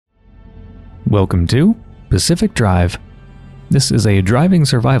Welcome to Pacific Drive. This is a driving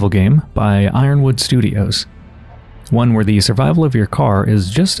survival game by Ironwood Studios. One where the survival of your car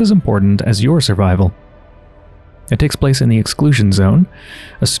is just as important as your survival. It takes place in the Exclusion Zone,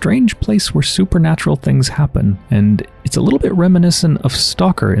 a strange place where supernatural things happen, and it's a little bit reminiscent of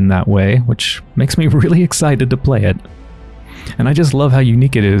Stalker in that way, which makes me really excited to play it. And I just love how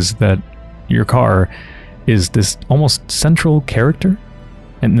unique it is that your car is this almost central character,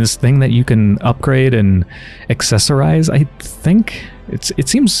 and this thing that you can upgrade and accessorize. I think it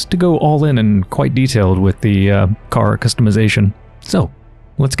seems to go all in and quite detailed with the car customization. So,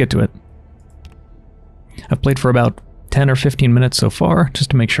 let's get to it. I've played for about 10 or 15 minutes so far, just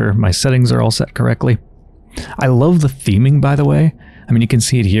to make sure my settings are all set correctly. I love the theming, by the way. I mean, you can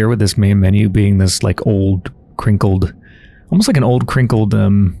see it here with this main menu being this like old, crinkled, almost like an old, crinkled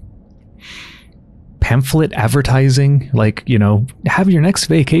pamphlet advertising, like, you know, have your next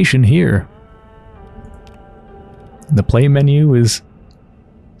vacation here. The play menu is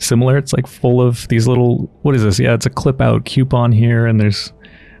similar. It's like full of these little, what is this? Yeah, it's a clip out coupon here, and there's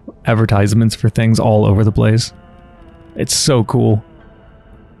advertisements for things all over the place. It's so cool.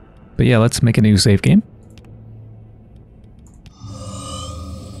 But yeah, let's make a new save game.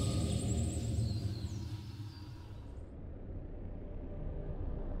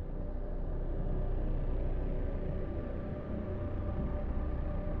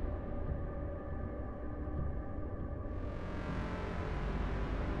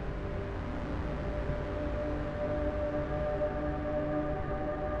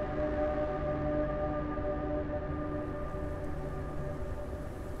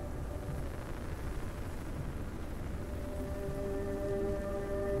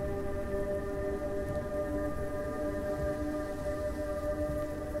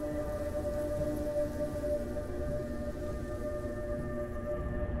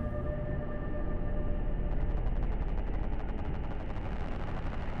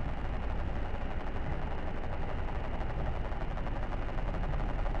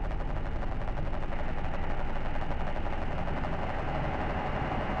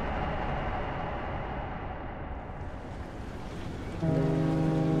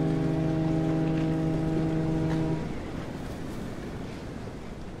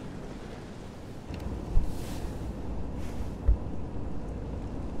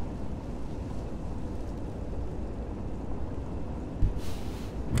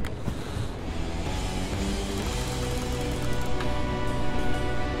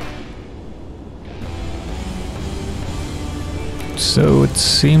 So it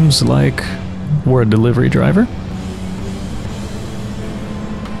seems like we're a delivery driver.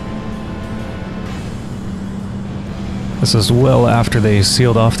 This is well after they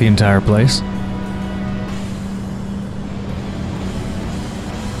sealed off the entire place.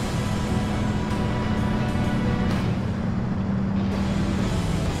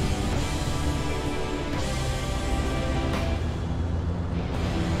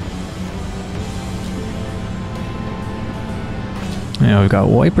 Yeah, we've got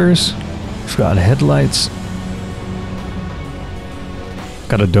wipers, we've got headlights,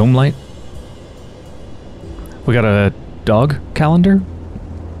 got a dome light, we got a dog calendar.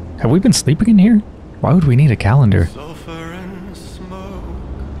 Have we been sleeping in here? Why would we need a calendar? Sulfur and smoke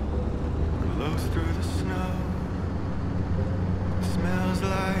blows through the snow. Smells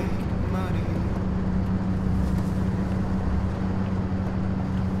like money.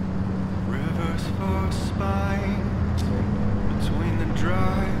 Rivers for spines between the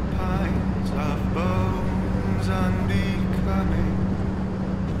dry pines of bones unbecoming.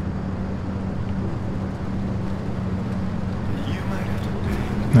 You might have to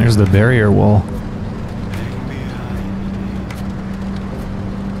be There's the barrier wall.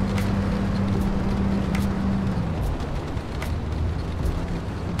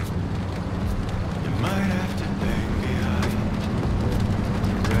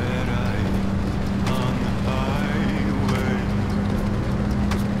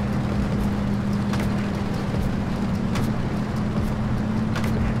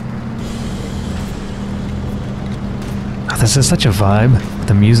 This is such a vibe.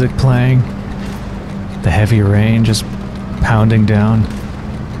 The music playing, the heavy rain just pounding down.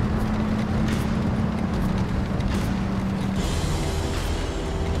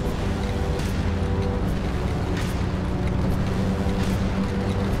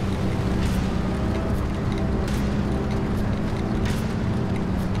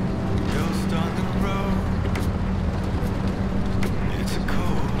 ghost on the road. It's a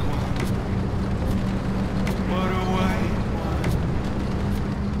cold one. What a white one.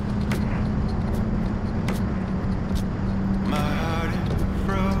 My heart it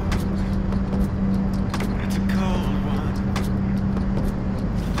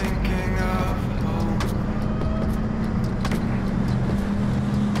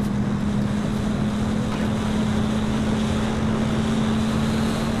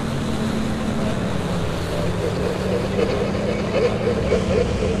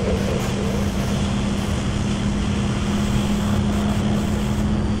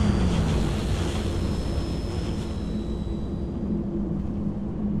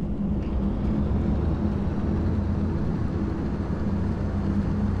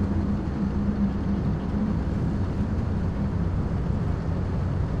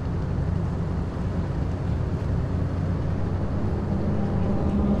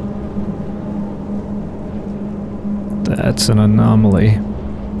That's an anomaly.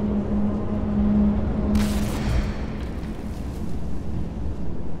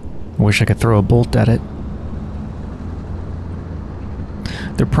 I wish I could throw a bolt at it.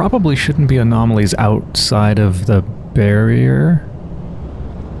 There probably shouldn't be anomalies outside of the barrier.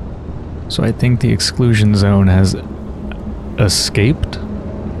 So I think the exclusion zone has escaped,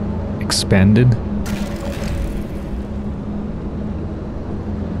 expanded.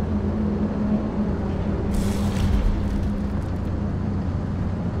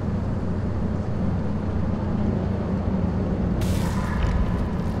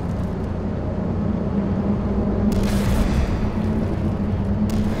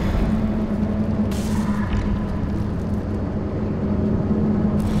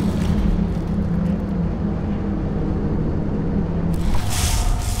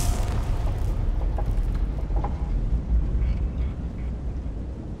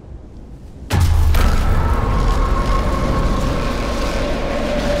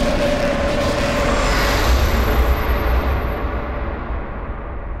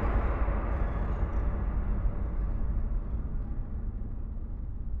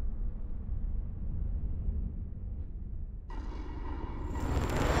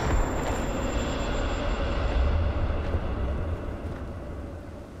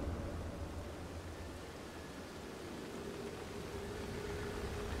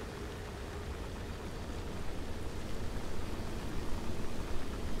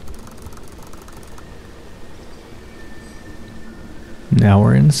 Now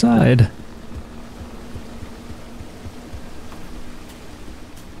we're inside.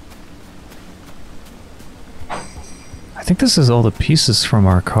 I think this is all the pieces from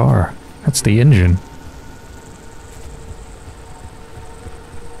our car. That's the engine.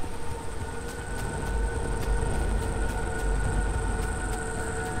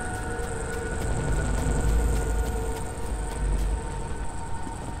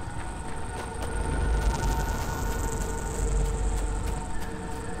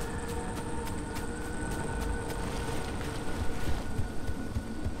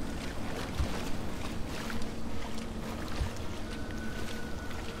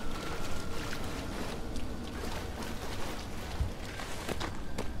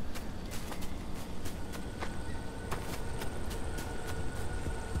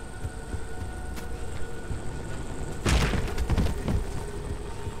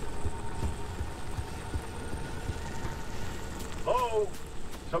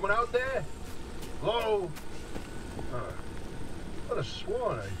 Someone out there? Hello? Could have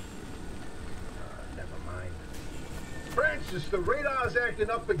sworn I... never mind. Francis, the radar's acting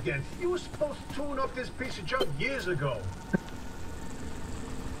up again. You were supposed to tune up this piece of junk years ago.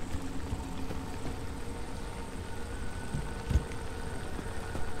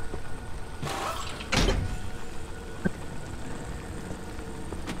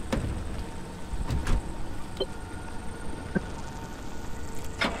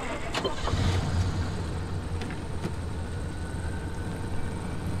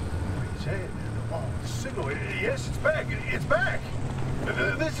 Yes, it's back. It's back.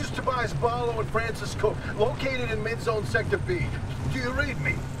 This is Tobias Barlow and Francis Cook, located in mid-zone sector B. Do you read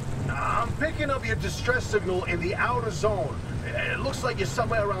me? I'm picking up your distress signal in the outer zone. It looks like you're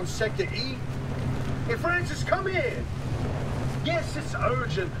somewhere around sector E. Hey, Francis, come here. Yes, it's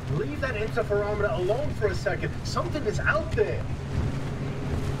urgent. Leave that interferometer alone for a second. Something is out there.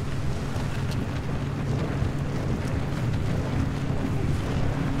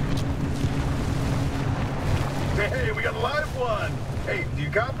 Hey, we got a live one. Hey, do you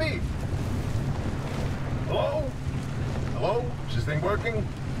copy? Hello? Hello? Is this thing working?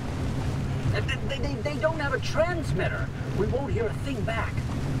 They don't have a transmitter. We won't hear a thing back.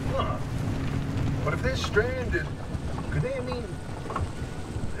 Huh. But if they're stranded, could they,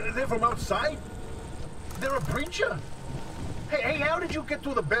 they're from outside? They're a breacher? Hey, how did you get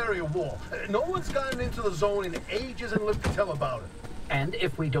through the barrier wall? No one's gotten into the zone in ages and lived to tell about it. And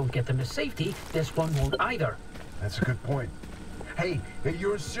if we don't get them to safety, this one won't either. That's a good point. Hey,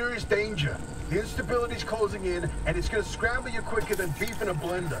 you're in serious danger. The instability's closing in, and it's gonna scramble you quicker than beef in a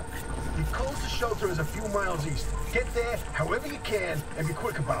blender. The closest shelter is a few miles east. Get there however you can, and be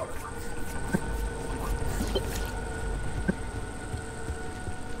quick about it.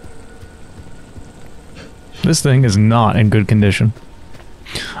 This thing is not in good condition.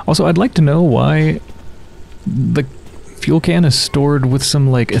 Also, I'd like to know why the fuel can is stored with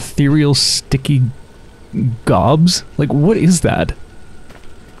some, like, ethereal, sticky gobs? Like, what is that?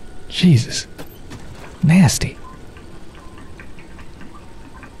 Jesus. Nasty.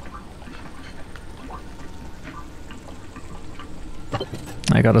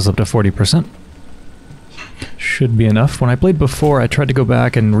 I got us up to 40%. Should be enough. When I played before, I tried to go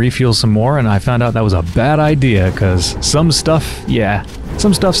back and refuel some more, and I found out that was a bad idea, because some stuff, yeah,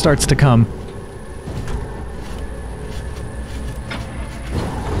 some stuff starts to come.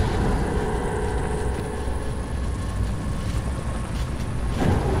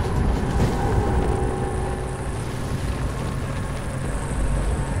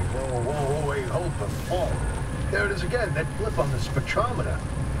 Whoa, wait, hold the phone. There it is again, that blip on the spectrometer.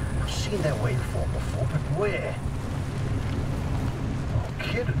 I've seen that waveform before, but where? No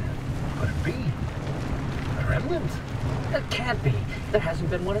kidding. Could it be? A remnant? It can't be. There hasn't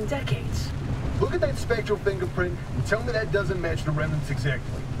been one in decades. Look at that spectral fingerprint and tell me that doesn't match the remnants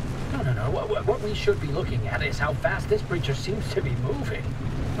exactly. No. What we should be looking at is how fast this creature seems to be moving.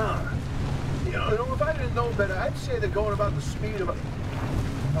 Huh. You know, if I didn't know better, I'd say they're going about the speed of a...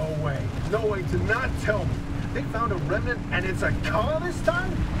 No way. No way. Do not tell me. They found a remnant and it's a car this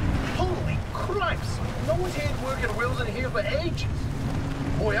time? Holy cripes! No one's had working wheels in here for ages.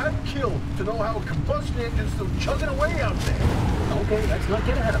 Boy, I'm killed to know how a combustion engine's still chugging away out there. Okay, let's not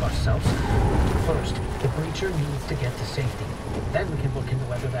get ahead of ourselves. First, the breacher needs to get to safety. Then we can look into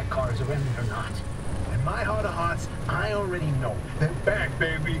whether that car is a remnant or not. In my heart of hearts, I already know. They're back,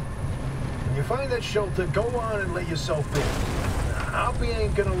 baby. When you find that shelter, go on and let yourself in. Albie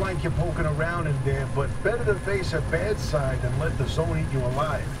ain't gonna like you poking around in there, but better to face a bad side than let the zone eat you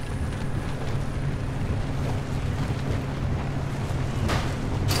alive.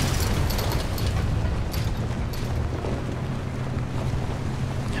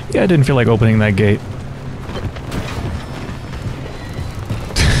 Yeah, I didn't feel like opening that gate.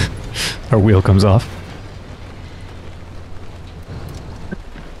 Our wheel comes off.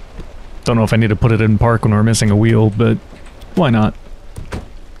 Don't know if I need to put it in park when we're missing a wheel, but why not?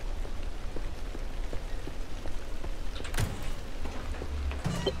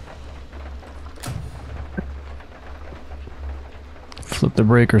 Flip the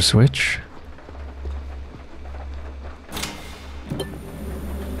breaker switch.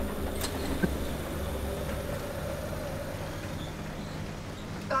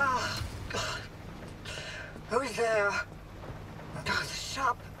 Who's there? Oh, the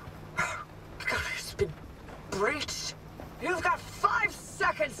shop. God, it's been breached. You've got 5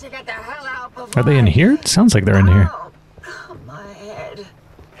 seconds to get the hell out before... Are they in here? It sounds like they're in here. Oh, my head.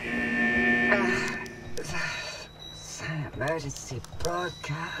 Emergency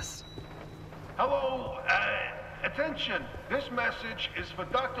broadcast. Hello, attention. This message is for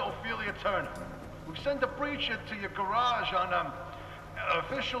Dr. Ophelia Turner. We've sent a breacher to your garage on,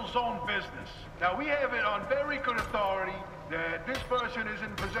 official zone business. Now, we have it on very good authority that this person is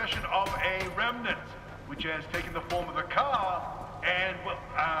in possession of a remnant, which has taken the form of a car, and, well,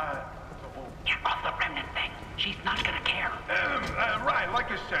 Get off the remnant thing. She's not gonna care. right,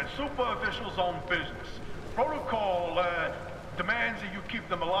 like I said, super official zone business. Protocol, demands that you keep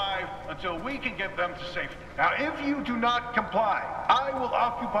them alive until we can get them to safety. Now, if you do not comply, I will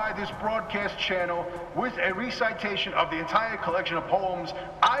occupy this broadcast channel with a recitation of the entire collection of poems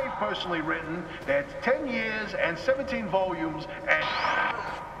I've personally written. That's 10 years and 17 volumes and...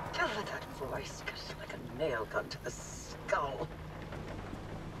 That voice goes like a nail gun to the skull.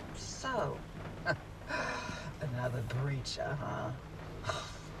 So, another breacher, huh?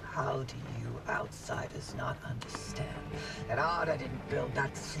 How do you outsiders not understand that Arda didn't build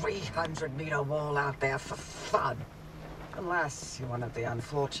that 300-meter wall out there for fun? Unless you're one of the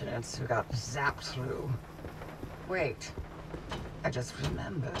unfortunates who got zapped through. Wait, I just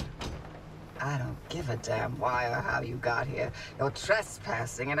remembered. I don't give a damn why or how you got here. You're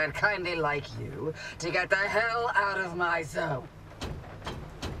trespassing, and I'd kindly like you to get the hell out of my zone.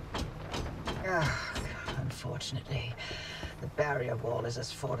 Unfortunately, the barrier wall is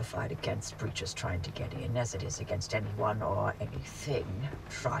as fortified against breachers trying to get in as it is against anyone or anything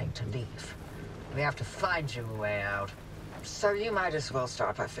trying to leave. We have to find you a way out. So you might as well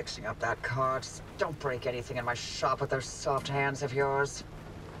start by fixing up that car. Just don't break anything in my shop with those soft hands of yours.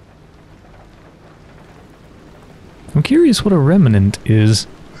 I'm curious what a remnant is.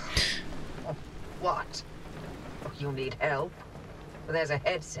 What? You need help? Well, there's a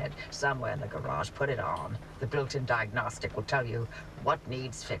headset somewhere in the garage. Put it on. The built-in diagnostic will tell you what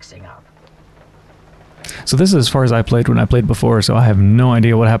needs fixing up. So this is as far as I played when I played before, so I have no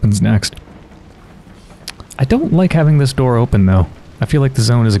idea what happens next. I don't like having this door open, though. I feel like the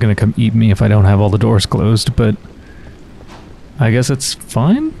zone is going to come eat me if I don't have all the doors closed, but I guess it's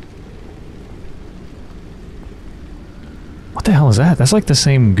fine? What the hell is that? That's like the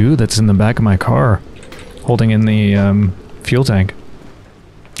same goo that's in the back of my car, holding in the fuel tank.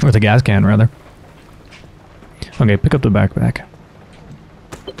 Or the gas can, rather. Okay, pick up the backpack.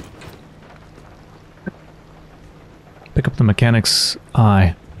 the mechanic's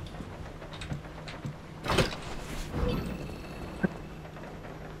eye.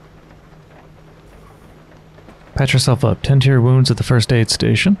 Patch yourself up. Tend to your wounds at the first aid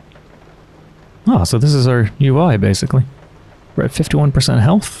station. Ah, so this is our UI, basically. We're at 51%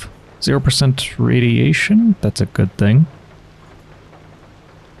 health, 0% radiation. That's a good thing.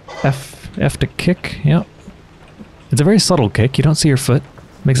 F to kick, yep. It's a very subtle kick. You don't see your foot.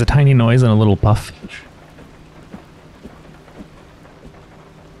 Makes a tiny noise and a little puff.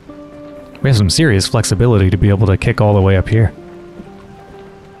 We have some serious flexibility to be able to kick all the way up here.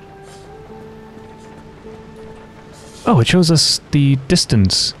 Oh, it shows us the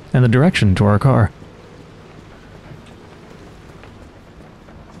distance and the direction to our car.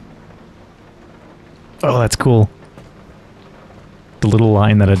 Oh, that's cool. The little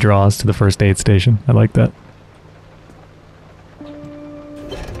line that it draws to the first aid station. I like that.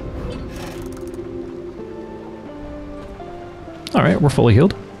 Alright, we're fully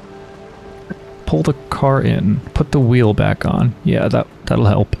healed. Pull the car in. Put the wheel back on. Yeah, that'll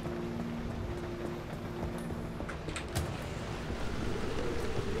help.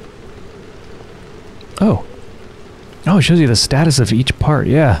 Oh. Oh, it shows you the status of each part.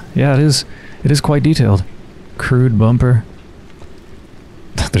 Yeah, it is quite detailed. Crude bumper.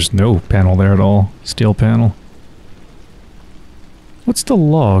 There's no panel there at all. Steel panel. What's the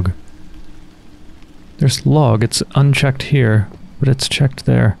log? There's log. It's unchecked here, but it's checked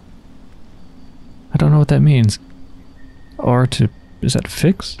there. I don't know what that means. R to... is that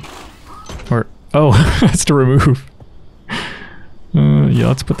fix? Or... oh, that's to remove. Yeah,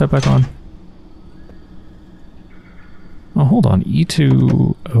 let's put that back on. Oh, hold on. E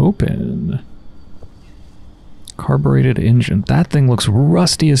to open. Carbureted engine. That thing looks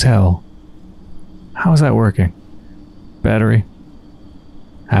rusty as hell. How is that working? Battery.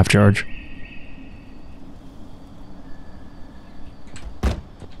 Half charge.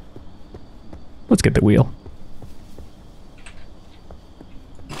 Let's get the wheel.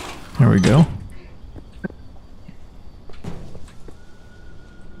 There we go.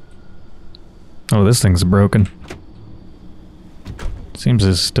 Oh, this thing's broken. Seems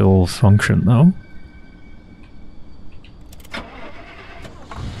to still function, though.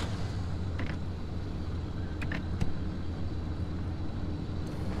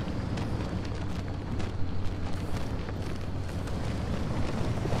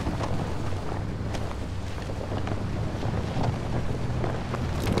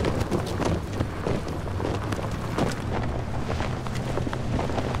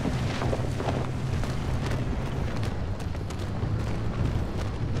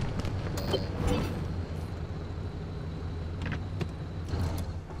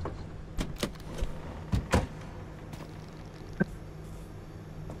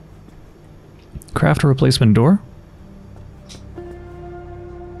 Craft a replacement door.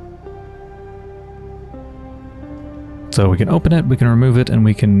 So we can open it, we can remove it, and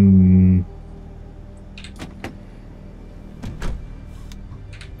we can...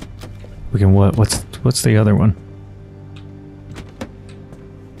 we can what? What's the other one?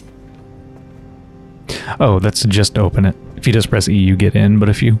 Oh, that's to just open it. If you just press E, you get in, but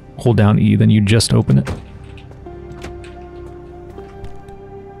if you hold down E, then you just open it.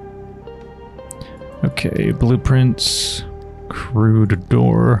 Okay, blueprints, crude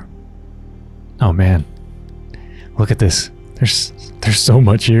door. Oh man, look at this. There's so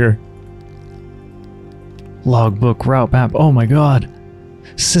much here. Logbook, route map. Oh my god,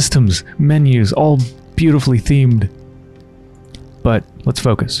 systems, menus, all beautifully themed. But let's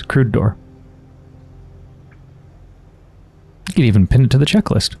focus. Crude door. You could even pin it to the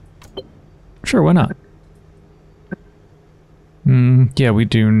checklist. Sure, why not? Yeah, we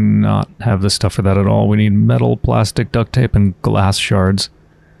do not have the stuff for that at all. We need metal, plastic, duct tape, and glass shards.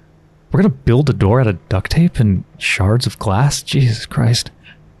 We're gonna build a door out of duct tape and shards of glass? Jesus Christ.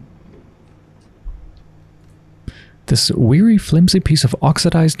 This weary, flimsy piece of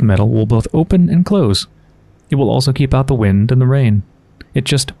oxidized metal will both open and close. It will also keep out the wind and the rain. It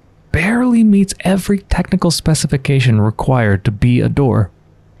just barely meets every technical specification required to be a door.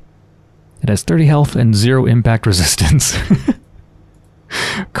 It has 30 health and 0 impact resistance.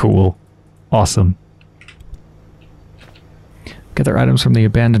 Cool. Awesome. Gather items from the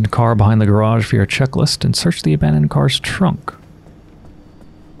abandoned car behind the garage for your checklist and search the abandoned car's trunk.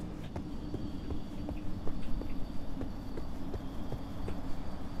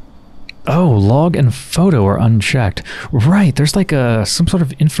 Oh, log and photo are unchecked. Right, there's like some sort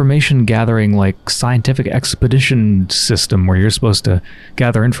of information gathering, like scientific expedition system where you're supposed to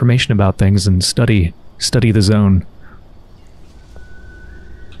gather information about things and study the zone.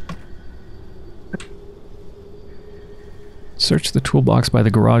 Search the toolbox by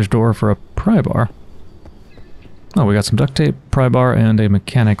the garage door for a pry bar. Oh, we got some duct tape, pry bar, and a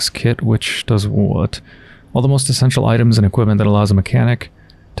mechanic's kit, which does what? All the most essential items and equipment that allows a mechanic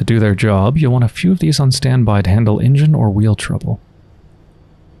to do their job. You'll want a few of these on standby to handle engine or wheel trouble.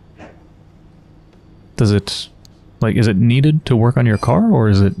 Does it... like, is it needed to work on your car, or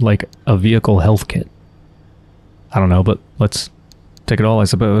is it like a vehicle health kit? I don't know, but let's take it all, I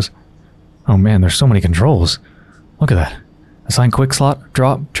suppose. Oh man, there's so many controls. Look at that. Assign quick slot,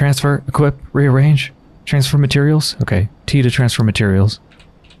 drop, transfer, equip, rearrange, transfer materials. Okay, T to transfer materials.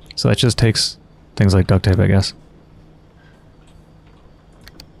 So that just takes things like duct tape, I guess.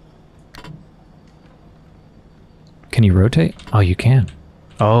 Can you rotate? Oh, you can.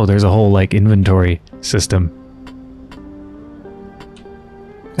 Oh, there's a whole, like, inventory system.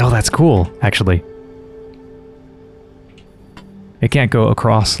 Oh, that's cool, actually. It can't go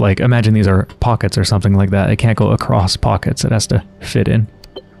across, like, imagine these are pockets or something like that. It can't go across pockets. It has to fit in.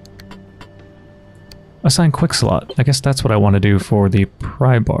 Assign quick slot. I guess that's what I want to do for the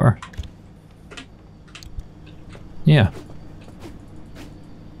pry bar. Yeah.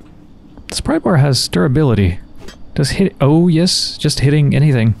 This pry bar has durability. Does hit... oh, yes. Just hitting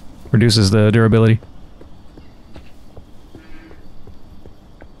anything reduces the durability.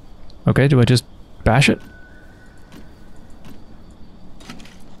 Okay, do I just bash it?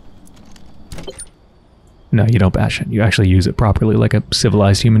 No, you don't bash it. You actually use it properly like a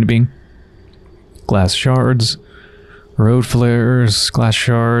civilized human being. Glass shards, road flares, glass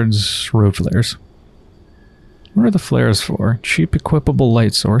shards, road flares. What are the flares for? Cheap equipable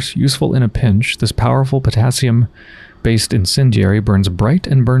light source, useful in a pinch. This powerful potassium-based incendiary burns bright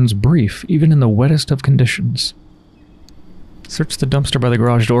and burns brief, even in the wettest of conditions. Search the dumpster by the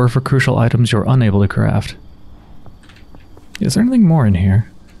garage door for crucial items you're unable to craft. Is there anything more in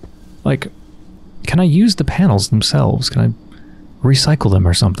here? Like... can I use the panels themselves? Can I recycle them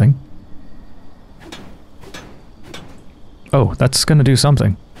or something? Oh, that's gonna do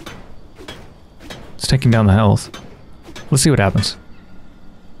something. It's taking down the health. Let's see what happens.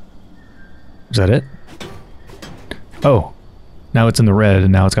 Is that it? Oh. Now it's in the red,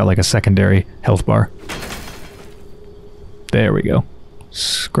 and now it's got like a secondary health bar. There we go.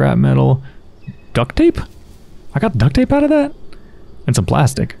 Scrap metal. Duct tape? I got duct tape out of that? And some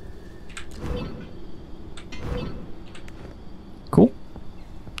plastic. Cool.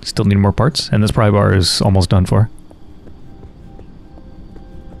 Still need more parts, and this pry bar is almost done for.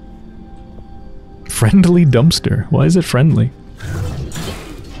 Friendly dumpster. Why is it friendly?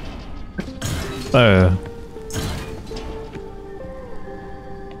 Well,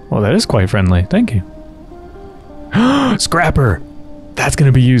 that is quite friendly. Thank you. Scrapper! That's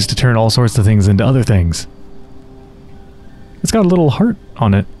gonna be used to turn all sorts of things into other things. It's got a little heart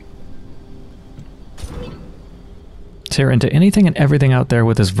on it. Tear into anything and everything out there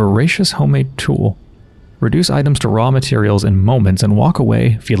with this voracious homemade tool. Reduce items to raw materials in moments and walk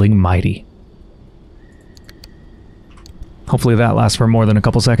away feeling mighty. Hopefully that lasts for more than a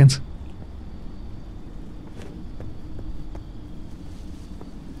couple seconds.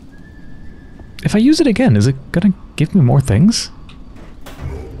 If I use it again, is it gonna give me more things?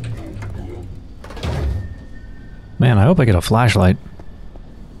 Man, I hope I get a flashlight.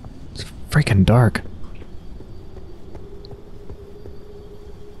 It's freaking dark.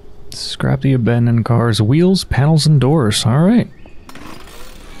 Scrap the abandoned cars, wheels, panels, and doors. Alright.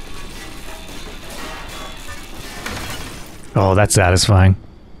 Oh, that's satisfying.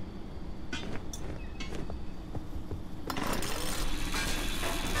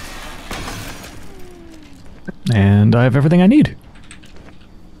 And I have everything I need.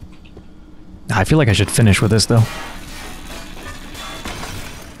 I feel like I should finish with this, though.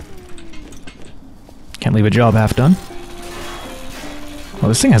 Can't leave a job half done. Well,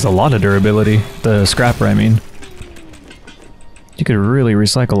 this thing has a lot of durability. The scrapper, I mean. You could really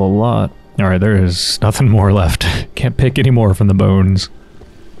recycle a lot. Alright, there is nothing more left. Can't pick any more from the bones.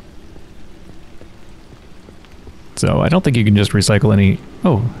 So, I don't think you can just recycle any...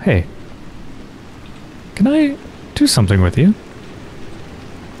 Oh, hey. Can I do something with you?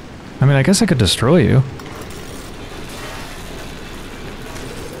 I mean, I guess I could destroy you.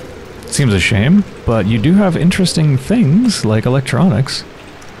 Seems a shame, but you do have interesting things, like electronics,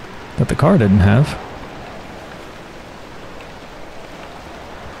 that the car didn't have.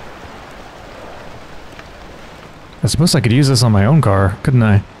 I suppose I could use this on my own car, couldn't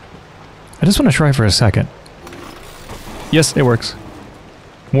I? I just want to try for a second. Yes, it works.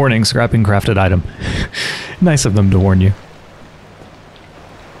 Warning, scrapping crafted item. Nice of them to warn you.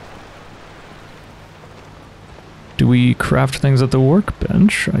 Do we craft things at the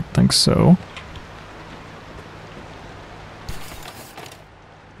workbench? I think so.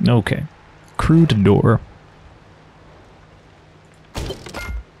 Okay. Crude door.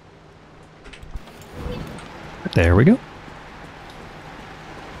 There we go.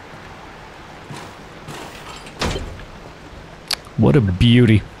 What a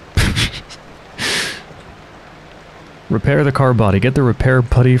beauty. Repair the car body. Get the repair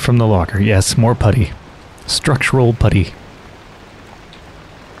putty from the locker. Yes, more putty. Structural putty.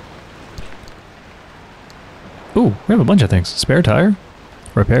 Ooh, we have a bunch of things. Spare tire.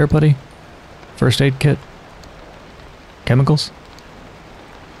 Repair putty. First aid kit. Chemicals.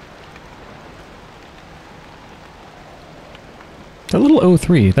 That little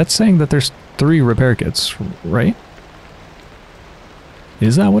 03, that's saying that there's 3 repair kits, right?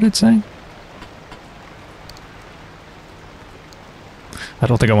 Is that what it's saying? I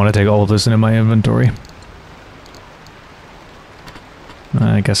don't think I want to take all of this into my inventory.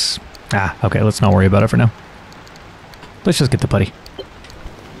 I guess... Ah, okay, let's not worry about it for now. Let's just get the putty.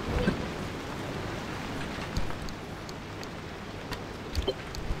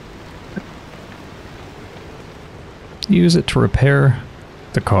 Use it to repair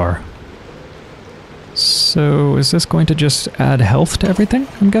the car. So, is this going to just add health to everything,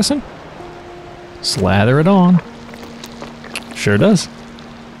 I'm guessing? Slather it on. Sure does.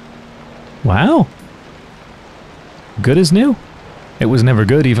 Wow. Good as new. It was never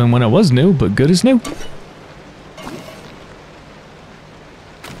good even when it was new, but good as new.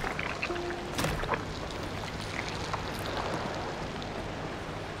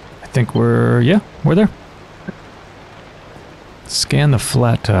 I think we're there. Scan the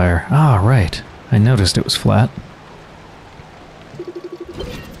flat tire. Ah, right. I noticed it was flat.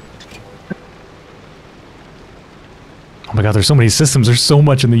 Oh my god, there's so many systems. There's so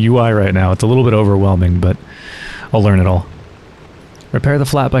much in the UI right now. It's a little bit overwhelming, but I'll learn it all. Repair the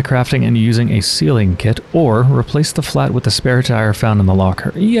flat by crafting and using a sealing kit, or replace the flat with the spare tire found in the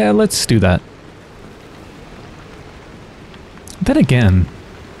locker. Yeah, let's do that. Then again,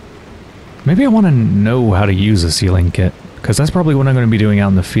 maybe I want to know how to use a sealing kit. Because that's probably what I'm going to be doing out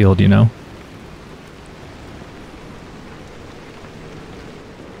in the field, you know?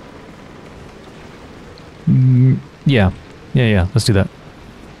 Yeah. Let's do that.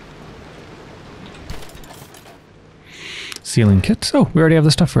 Sealing kit. Oh, we already have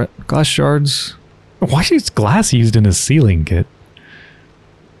the stuff for it. Glass shards. Why is glass used in a sealing kit?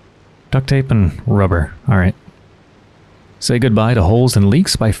 Duct tape and rubber. Alright. Say goodbye to holes and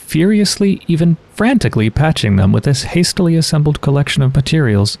leaks by furiously, even frantically patching them with this hastily assembled collection of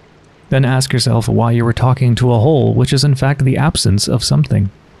materials. Then ask yourself why you were talking to a hole, which is in fact the absence of something.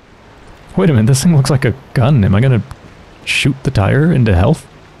 Wait a minute, this thing looks like a gun. Am I gonna shoot the tire into health?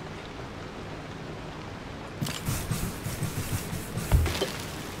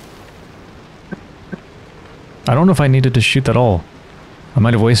 I don't know if I needed to shoot that all. I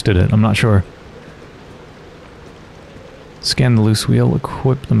might have wasted it, I'm not sure. Scan the loose wheel,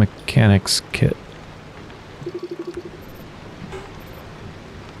 equip the mechanics kit.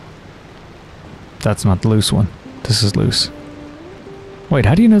 That's not the loose one. This is loose. Wait,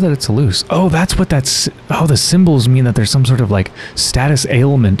 how do you know that it's loose? Oh, that's what that's... Oh, the symbols mean that there's some sort of, like, status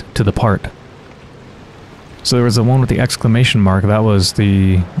ailment to the part. So there was the one with the exclamation mark. That was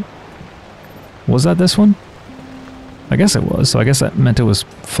the... Was that this one? I guess it was. So I guess that meant it was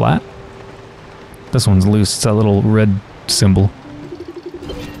flat. This one's loose. It's that little red symbol.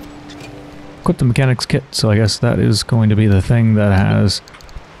 Equip the mechanics kit. So I guess that is going to be the thing that has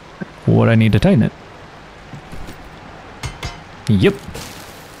what I need to tighten it. Yep.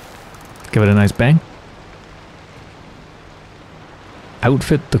 Give it a nice bang.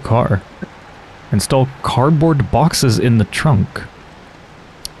 Outfit the car. Install cardboard boxes in the trunk.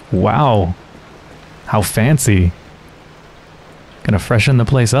 Wow. How fancy. Gonna freshen the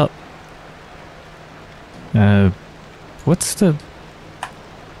place up. What's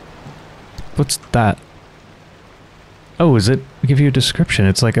that? Oh, is it give you a description?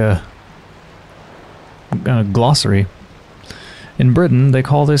 It's like a glossary. In Britain, they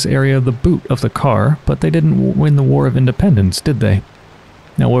call this area the boot of the car, but they didn't win the War of Independence, did they?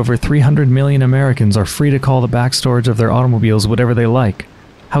 Now over 300 million Americans are free to call the back storage of their automobiles whatever they like.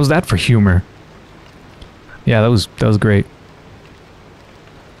 How's that for humor? Yeah, that was great.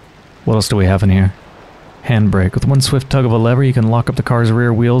 What else do we have in here? Handbrake. With one swift tug of a lever, you can lock up the car's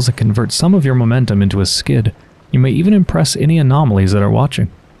rear wheels and convert some of your momentum into a skid. You may even impress any anomalies that are watching.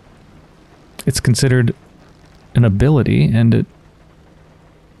 It's considered an ability, and it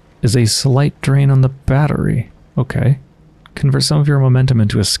is a slight drain on the battery. Okay. Convert some of your momentum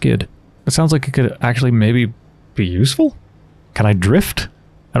into a skid. It sounds like it could actually maybe be useful? Can I drift?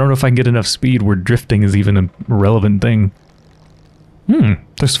 I don't know if I can get enough speed where drifting is even a relevant thing.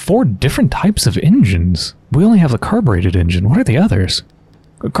 There's 4 different types of engines. We only have the carbureted engine. What are the others?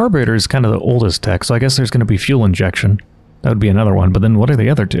 A carburetor is kind of the oldest tech, so I guess there's going to be fuel injection. That would be another one, but then what are the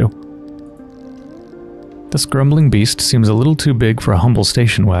other 2? This grumbling beast seems a little too big for a humble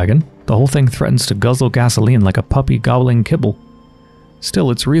station wagon. The whole thing threatens to guzzle gasoline like a puppy gobbling kibble.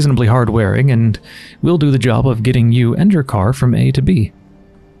 Still, it's reasonably hard wearing, and will do the job of getting you and your car from A to B.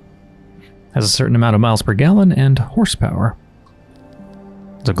 Has a certain amount of miles per gallon and horsepower.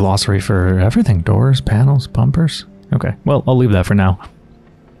 There's a glossary for everything. Doors, panels, bumpers. Okay, well, I'll leave that for now.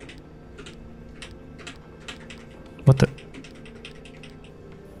 What the...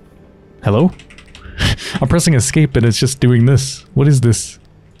 Hello? I'm pressing escape and it's just doing this. What is this?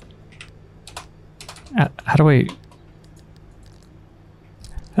 How do I...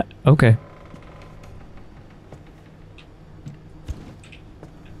 Okay.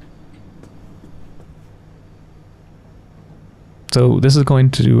 So this is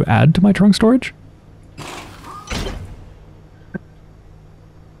going to add to my trunk storage?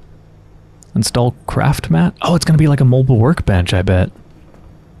 Install craft mat? Oh, it's going to be like a mobile workbench, I bet.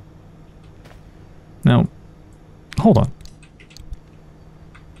 No. Hold on.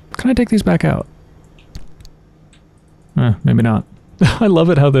 Can I take these back out? Maybe not. I love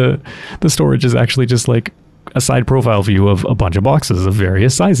it how the storage is actually just like a side profile view of a bunch of boxes of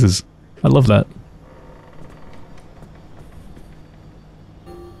various sizes. I love that.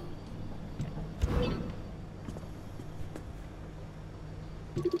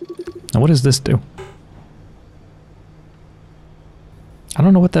 Now what does this do? I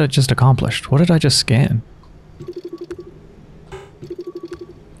don't know what that just accomplished. What did I just scan?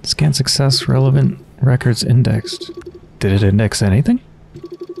 Scan success, relevant records indexed. Did it index anything?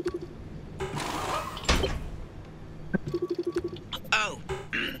 Oh,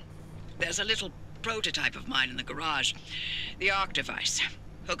 there's a little prototype of mine in the garage. The ARC device.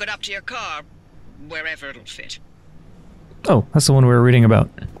 Hook it up to your car, wherever it'll fit. Oh, that's the one we were reading about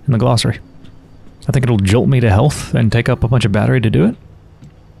in the glossary. I think it'll jolt me to health and take up a bunch of battery to do it.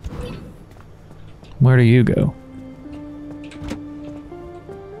 Where do you go?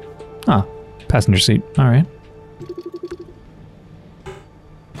 Ah, passenger seat. Alright.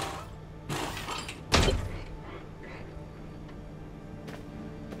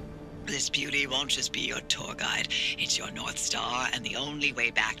 This beauty won't just be your tour guide. It's your North Star and the only way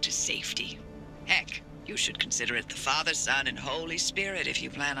back to safety. Heck, you should consider it the Father, Son, and Holy Spirit if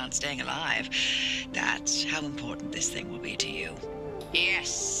you plan on staying alive. That's how important this thing will be to you.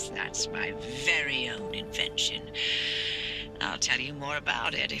 Yes, that's my very own invention. I'll tell you more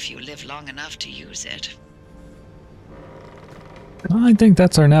about it if you live long enough to use it. I think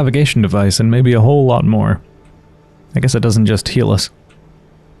that's our navigation device and maybe a whole lot more. I guess it doesn't just heal us.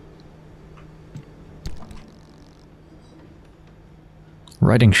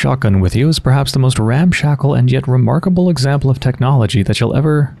 Riding shotgun with you is perhaps the most ramshackle and yet remarkable example of technology that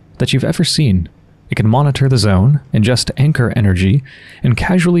you've ever seen. It can monitor the zone, ingest anchor energy, and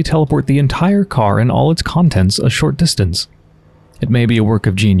casually teleport the entire car and all its contents a short distance. It may be a work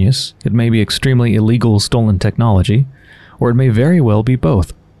of genius, it may be extremely illegal stolen technology, or it may very well be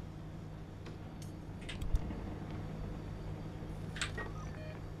both.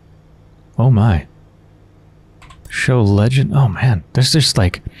 Oh my. Show legend. Oh man, there's just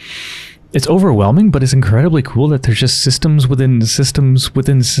like... It's overwhelming, but it's incredibly cool that there's just systems within systems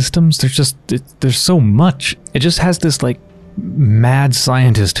within systems. There's just... there's so much. It just has this like mad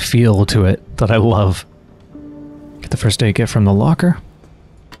scientist feel to it that I love. Get the first aid kit from the locker.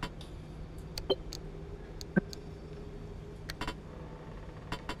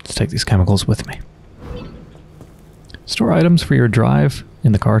 Let's take these chemicals with me. Store items for your drive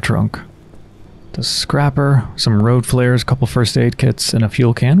in the car trunk. The scrapper, some road flares, a couple first aid kits, and a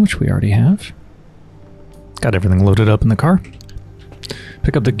fuel can, which we already have. Got everything loaded up in the car.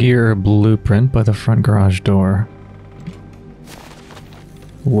 Pick up the gear blueprint by the front garage door.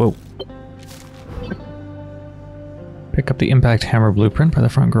 Whoa. Pick up the impact hammer blueprint by the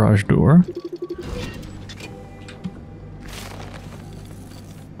front garage door.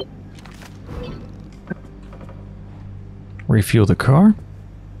 Refuel the car.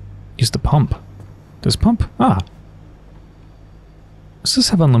 Use the pump. Does pump? Ah. Does this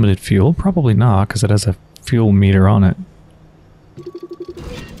have unlimited fuel? Probably not, because it has a fuel meter on it.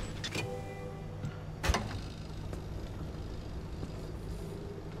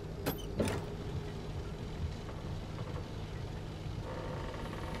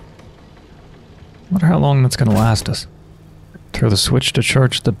 Wonder how long that's going to last us. Throw the switch to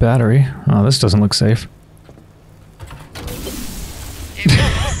charge the battery. Oh, this doesn't look safe.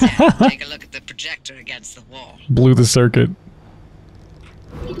 Take a look at the projector against the wall. Blew the circuit.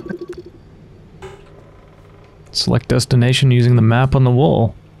 Select destination using the map on the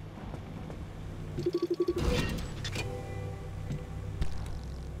wall.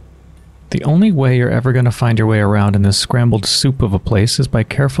 The only way you're ever going to find your way around in this scrambled soup of a place is by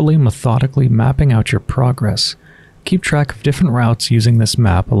carefully, methodically mapping out your progress. Keep track of different routes using this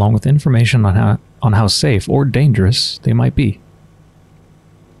map, along with information on how safe or dangerous they might be.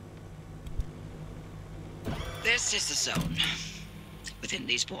 This is the zone. Within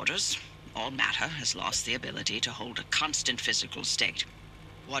these borders, all matter has lost the ability to hold a constant physical state.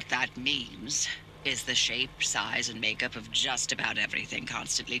 What that means is the shape, size, and makeup of just about everything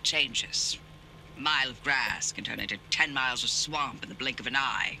constantly changes. A mile of grass can turn into 10 miles of swamp in the blink of an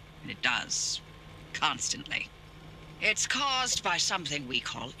eye, and it does. Constantly. It's caused by something we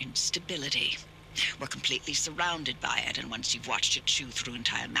call instability. We're completely surrounded by it, and once you've watched it chew through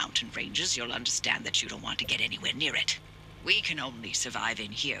entire mountain ranges, you'll understand that you don't want to get anywhere near it. We can only survive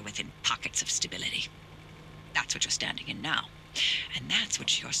in here within pockets of stability. That's what you're standing in now. And that's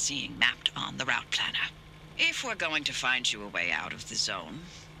what you're seeing mapped on the route planner. If we're going to find you a way out of the zone,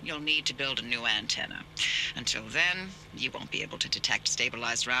 you'll need to build a new antenna. Until then, you won't be able to detect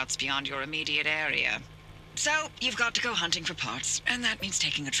stabilized routes beyond your immediate area. So, you've got to go hunting for parts, and that means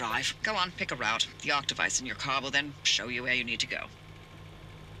taking a drive. Go on, pick a route. The arc device in your car will then show you where you need to go.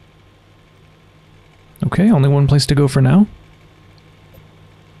 Okay, only one place to go for now.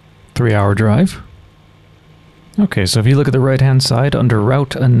 3-hour drive. Okay, so if you look at the right-hand side under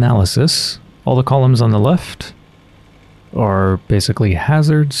Route Analysis, all the columns on the left are basically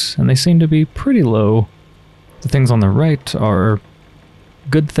hazards, and they seem to be pretty low. The things on the right are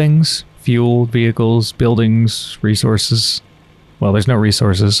good things: fuel, vehicles, buildings, resources. Well, there's no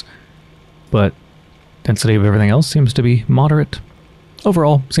resources, but density of everything else seems to be moderate.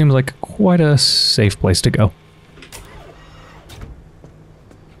 Overall, seems like quite a safe place to go.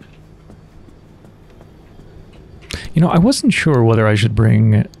 You know, I wasn't sure whether I should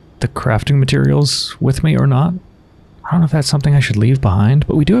bring the crafting materials with me or not. I don't know if that's something I should leave behind,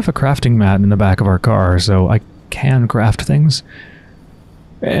 but we do have a crafting mat in the back of our car, so I can craft things.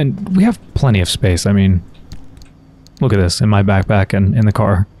 And we have plenty of space. I mean, look at this in my backpack and in the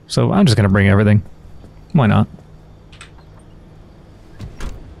car. So I'm just going to bring everything. Why not?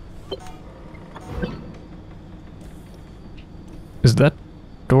 Is that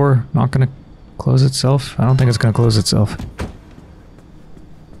door not going to close itself? I don't think it's going to close itself.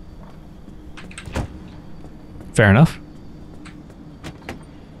 Fair enough.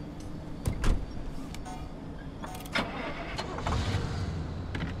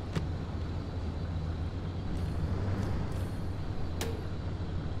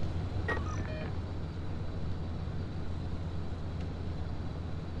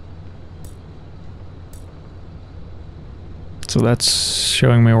 So that's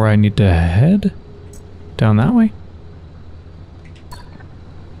showing me where I need to head? Down that way?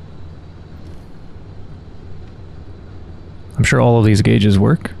 I'm sure all of these gauges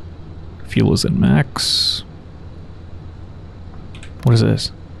work. Fuel is at max. What is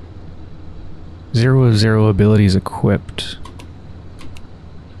this? 0 of 0 abilities equipped.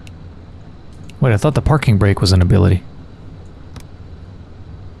 Wait, I thought the parking brake was an ability.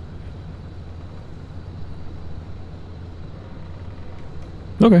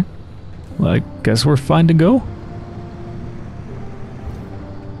 Okay. Well, I guess we're fine to go.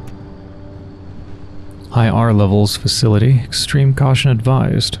 High R levels facility. Extreme caution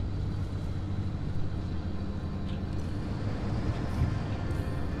advised.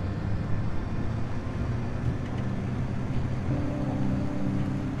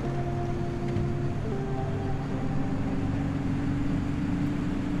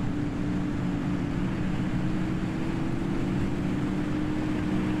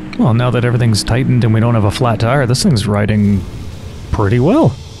 Well, now that everything's tightened and we don't have a flat tire, this thing's riding pretty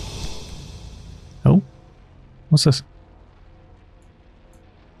well. Oh, what's this?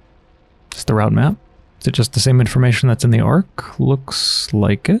 Just the route map? Is it just the same information that's in the ARC? Looks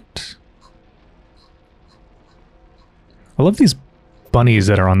like it. I love these bunnies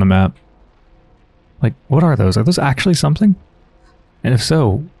that are on the map. Like, what are those? Are those actually something? And if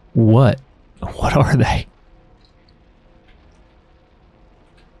so, what? What are they?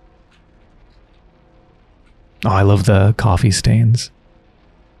 Oh, I love the coffee stains.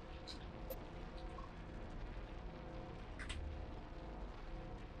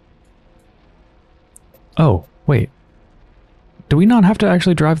 Oh, wait. Do we not have to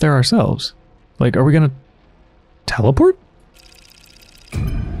actually drive there ourselves? Like, are we gonna teleport?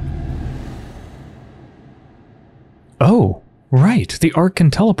 Oh, right. The ARC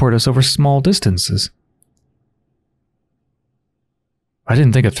can teleport us over small distances. I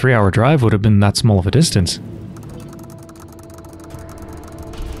didn't think a 3-hour drive would have been that small of a distance.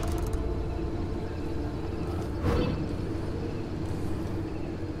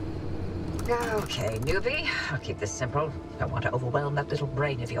 Okay, newbie. I'll keep this simple. Don't want to overwhelm that little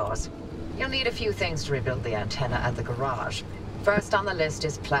brain of yours. You'll need a few things to rebuild the antenna at the garage. First on the list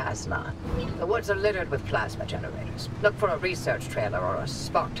is plasma. The woods are littered with plasma generators. Look for a research trailer or a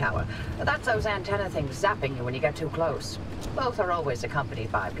spark tower. That's those antenna things zapping you when you get too close. Both are always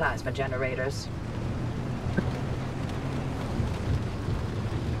accompanied by plasma generators.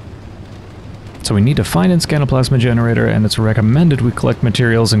 So we need to find and scan a plasma generator, and it's recommended we collect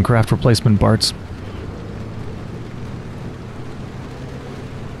materials and craft replacement parts.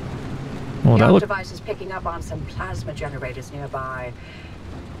 Well, Your device is picking up on some plasma generators nearby.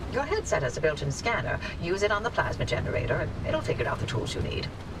 Your headset has a built-in scanner. Use it on the plasma generator, and it'll figure out the tools you need.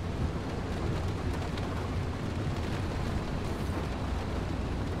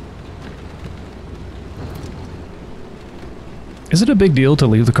 Is it a big deal to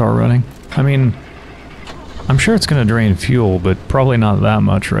leave the car running? I mean, I'm sure it's going to drain fuel, but probably not that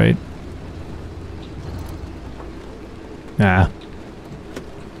much, right? Nah.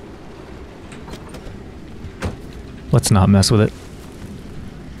 Let's not mess with it.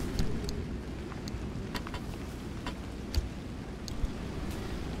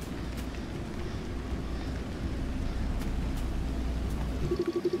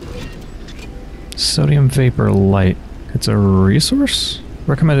 Sodium vapor light. It's a resource?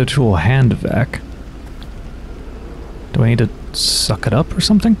 Recommended tool, hand vac. Do I need to suck it up or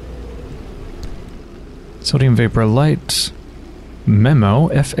something? Sodium vapor light. Memo,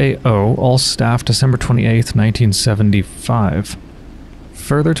 FAO, all staff, December 28th, 1975.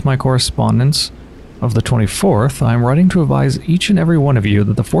 Further to my correspondence of the 24th, I am writing to advise each and every one of you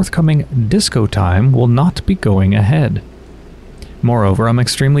that the forthcoming disco time will not be going ahead. Moreover, I'm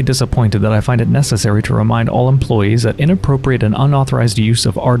extremely disappointed that I find it necessary to remind all employees that inappropriate and unauthorized use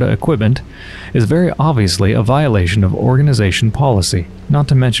of ARDA equipment is very obviously a violation of organization policy, not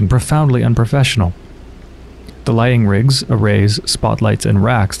to mention profoundly unprofessional. The lighting rigs, arrays, spotlights, and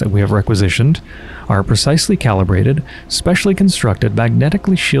racks that we have requisitioned are precisely calibrated, specially constructed,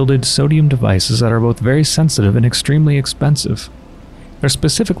 magnetically shielded sodium devices that are both very sensitive and extremely expensive. They're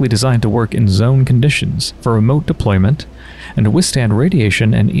specifically designed to work in zone conditions, for remote deployment, and to withstand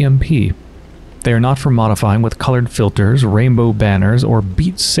radiation and EMP. They are not for modifying with colored filters, rainbow banners, or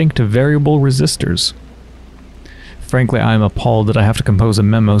beat-synced variable resistors. Frankly, I am appalled that I have to compose a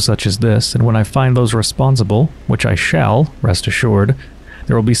memo such as this, and when I find those responsible, which I shall, rest assured,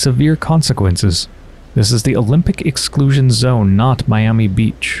 there will be severe consequences. This is the Olympic Exclusion Zone, not Miami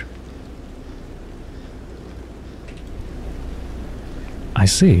Beach. I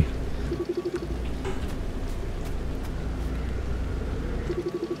see.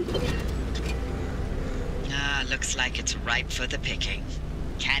 Looks like it's ripe for the picking.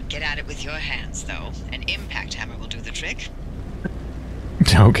 Can't get at it with your hands, though. An impact hammer will do the trick.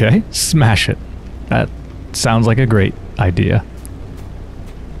 Okay, smash it. That sounds like a great idea.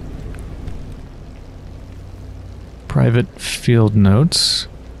 Private field notes.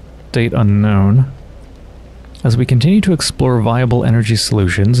 Date unknown. As we continue to explore viable energy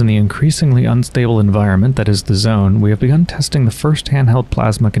solutions in the increasingly unstable environment that is the zone, we have begun testing the first handheld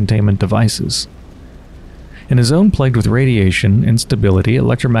plasma containment devices. In a zone plagued with radiation, instability,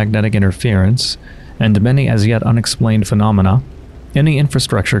 electromagnetic interference, and many as yet unexplained phenomena, any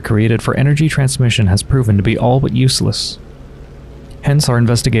infrastructure created for energy transmission has proven to be all but useless. Hence our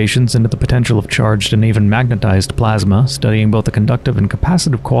investigations into the potential of charged and even magnetized plasma, studying both the conductive and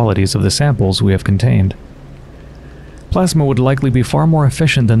capacitive qualities of the samples we have contained. Plasma would likely be far more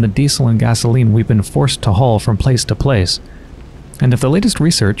efficient than the diesel and gasoline we've been forced to haul from place to place. And if the latest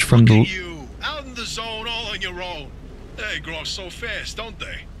research from Look at you, out in the zone all on your own. They grow so fast, don't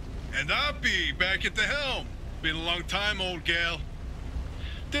they? And I'll be back at the helm. Been a long time, old gal.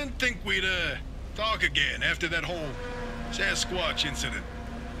 Didn't think we'd, talk again after that whole Sasquatch incident.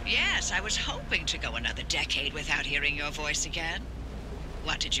 Yes, I was hoping to go another decade without hearing your voice again.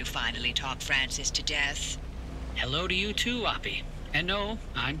 What, did you finally talk Francis to death? Hello to you too, Oppie. And no,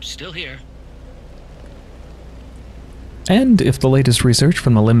 I'm still here. And if the latest research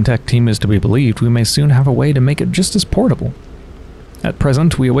from the Limtech team is to be believed, we may soon have a way to make it just as portable. At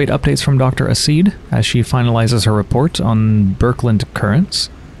present, we await updates from Dr. Acid as she finalizes her report on Birkeland currents.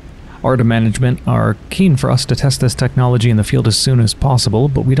 ARDA management are keen for us to test this technology in the field as soon as possible,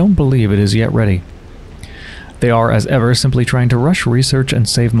 but we don't believe it is yet ready. They are, as ever, simply trying to rush research and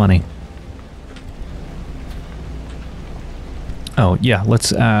save money. Oh, yeah,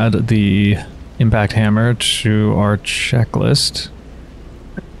 let's add the impact hammer to our checklist.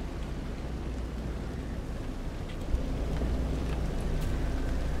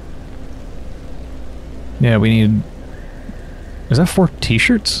 Yeah, we need... Is that 4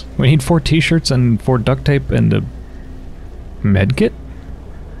 t-shirts? We need 4 t-shirts and 4 duct tape and a med kit?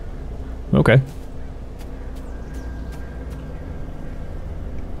 Okay.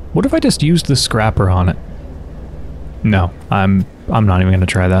 What if I just used the scrapper on it? No, I'm not even gonna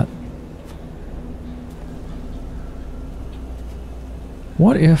try that.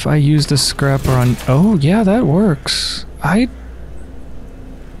 What if I used a scrapper on... Oh, yeah, that works. I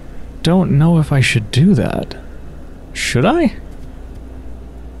don't know if I should do that. Should I?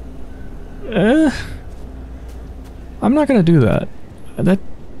 I'm not gonna do that. That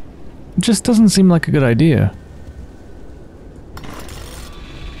just doesn't seem like a good idea.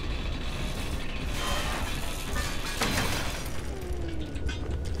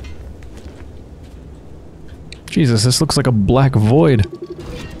 Jesus, this looks like a black void.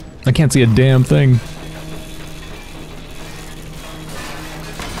 I can't see a damn thing.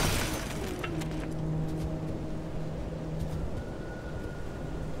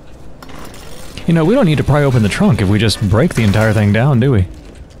 You know, we don't need to pry open the trunk if we just break the entire thing down, do we?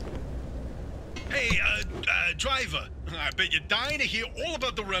 Hey, driver. I bet you're dying to hear all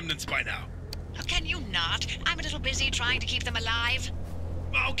about the remnants by now. Oh, can you not? I'm a little busy trying to keep them alive.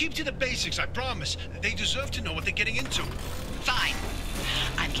 I'll keep to the basics, I promise. They deserve to know what they're getting into. Fine.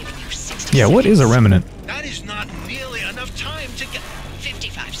 I'm giving you 60 Yeah, what is a remnant? That is not nearly enough time to get...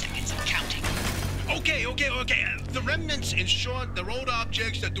 55 seconds. I'm counting. Okay. The remnants, in short, they're old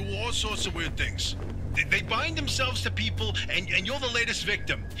objects that do all sorts of weird things. They bind themselves to people, and you're the latest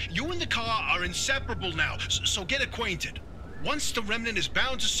victim. You and the car are inseparable now, so get acquainted. Once the remnant is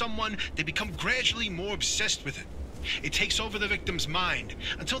bound to someone, they become gradually more obsessed with it. It takes over the victim's mind,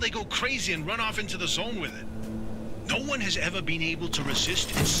 until they go crazy and run off into the zone with it. No one has ever been able to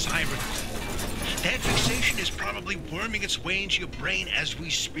resist its siren call. That fixation is probably worming its way into your brain as we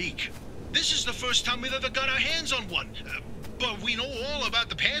speak. This is the first time we've ever got our hands on one. But we know all about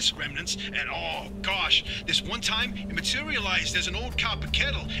the past remnants, and oh gosh, this one time it materialized as an old copper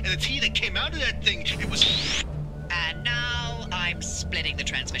kettle, and the tea that came out of that thing, it was... And now I'm splitting the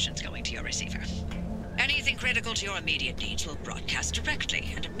transmissions going to your receiver. Anything critical to your immediate needs will broadcast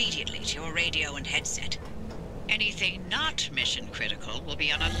directly and immediately to your radio and headset. Anything not mission critical will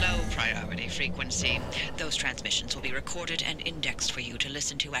be on a low priority frequency. Those transmissions will be recorded and indexed for you to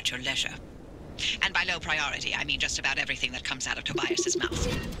listen to at your leisure. And by low priority, I mean just about everything that comes out of Tobias's mouth.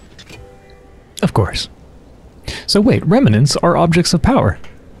 Of course. So wait, remnants are objects of power.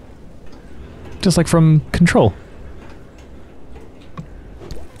 Just like from Control.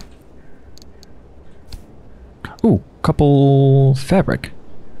 Ooh, couple fabric.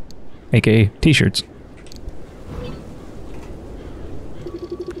 AKA t-shirts.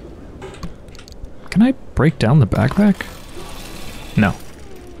 Can I break down the backpack? No.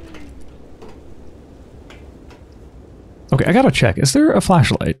 Okay, I gotta check. Is there a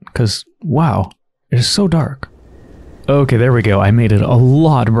flashlight? Because, wow, it is so dark. Okay, there we go. I made it a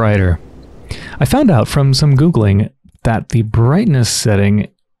lot brighter. I found out from some Googling that the brightness setting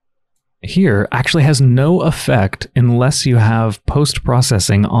here actually has no effect unless you have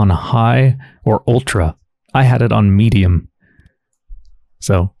post-processing on high or ultra. I had it on medium.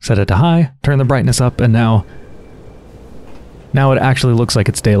 So, set it to high, turn the brightness up, and now it actually looks like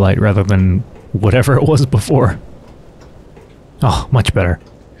it's daylight rather than whatever it was before. Oh, much better.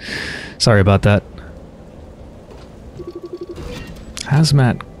 Sorry about that.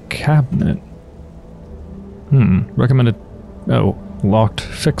 Hazmat cabinet. Recommended... Oh, locked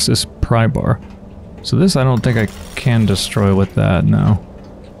fixes pry bar. So this I don't think I can destroy with that, no.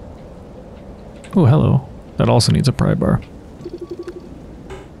 Oh, hello. That also needs a pry bar.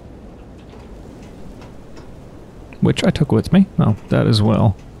 Which I took with me. Oh, that as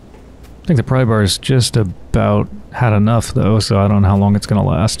well. I think the pry bar is just about had enough though, so I don't know how long it's gonna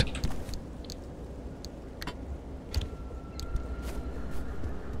last.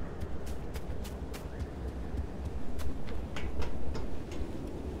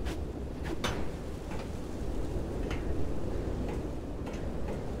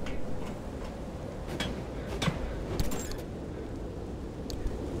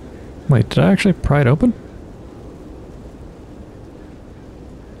 Wait, did I actually pry it open?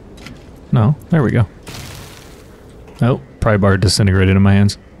 No, there we go. Oh, pry bar disintegrated in my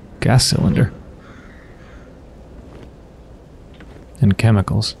hands. Gas cylinder. And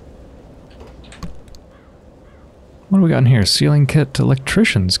chemicals. What do we got in here? Sealing kit to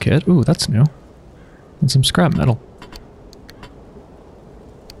electrician's kit. Ooh, that's new. And some scrap metal.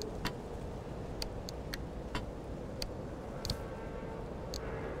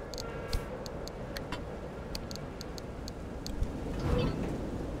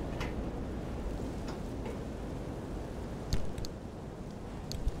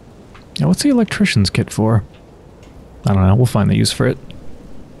 Now, what's the electrician's kit for? I don't know. We'll find the use for it.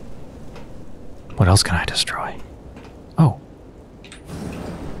 What else can I destroy? Oh.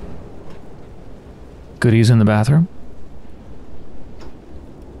 Goodies in the bathroom?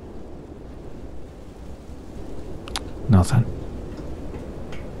 Nothing.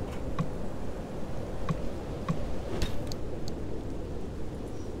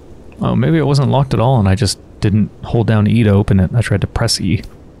 Oh, maybe it wasn't locked at all and I just didn't hold down E to open it. I tried to press E,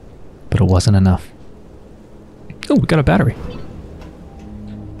 but it wasn't enough. Oh, we got a battery.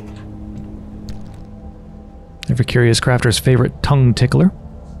 Every curious crafter's favorite tongue tickler.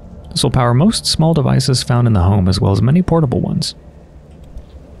 This will power most small devices found in the home, as well as many portable ones.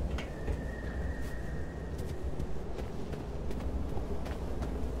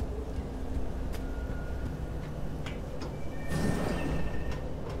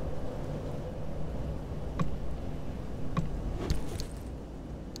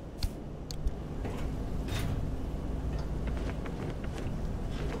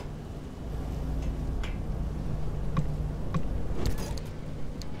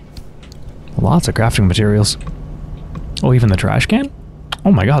 Lots of crafting materials. Oh, even the trash can?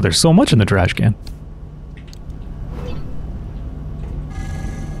 Oh my god, there's so much in the trash can.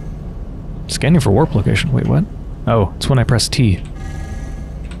 Scanning for warp location. Wait, what? Oh, it's when I press T.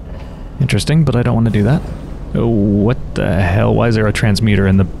 Interesting, but I don't want to do that. Oh, what the hell? Why is there a transmuter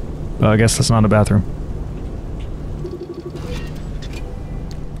in the... I guess that's not a bathroom.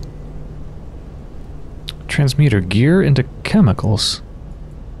 Transmuter gear into chemicals.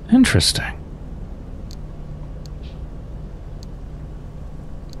 Interesting.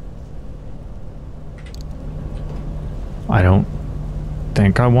 I don't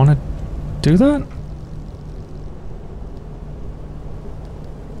think I want to do that.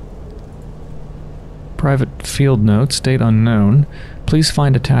 Private field notes, date unknown. Please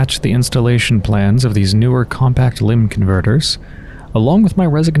find attached the installation plans of these newer compact limb converters, along with my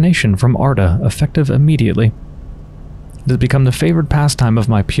resignation from ARDA, effective immediately. It has become the favored pastime of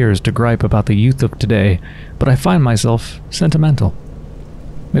my peers to gripe about the youth of today, but I find myself sentimental.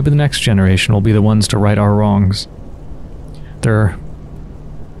 Maybe the next generation will be the ones to right our wrongs. Their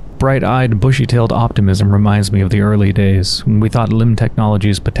bright-eyed, bushy-tailed optimism reminds me of the early days, when we thought limb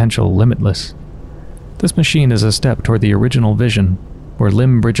technology's potential limitless. This machine is a step toward the original vision, where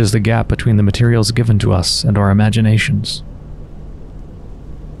limb bridges the gap between the materials given to us and our imaginations.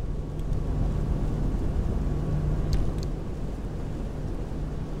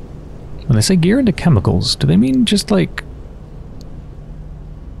 When they say gear into chemicals, do they mean just like...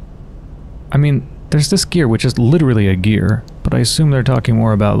 I mean, there's this gear which is literally a gear, but I assume they're talking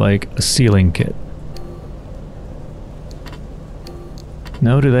more about like a sealing kit.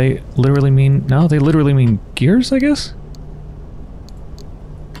 No, do they literally mean... No, they literally mean gears, I guess?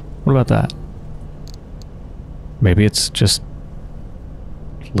 What about that? Maybe it's just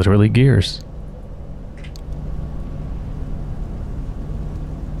literally gears.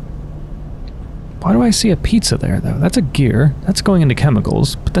 Why do I see a pizza there, though? That's a gear. That's going into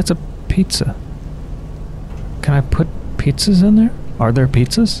chemicals, but that's a pizza. Can I put pizzas in there? Are there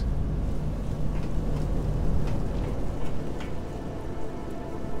pizzas?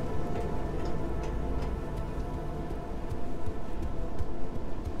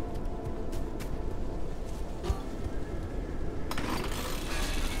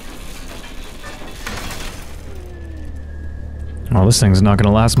 Oh, this thing's not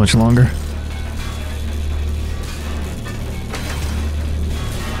gonna last much longer.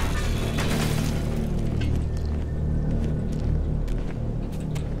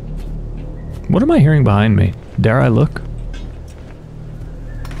 What am I hearing behind me? Dare I look?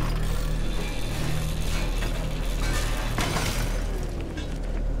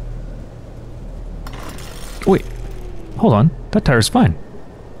 Wait, hold on. That tire's fine.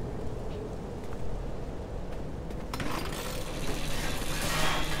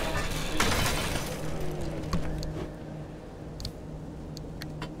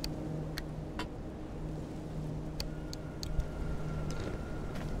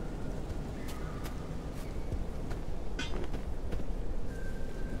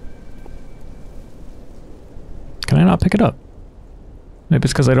 Can I not pick it up? Maybe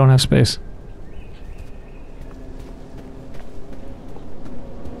it's because I don't have space.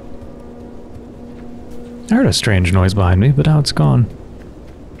 I heard a strange noise behind me, but now it's gone.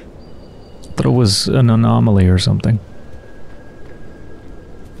 Thought it was an anomaly or something.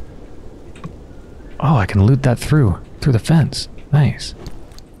 Oh, I can loot that through the fence. Nice.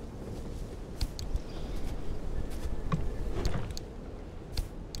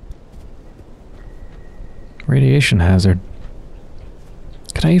 Radiation hazard.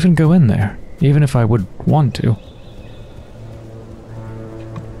 Can I even go in there? Even if I would want to.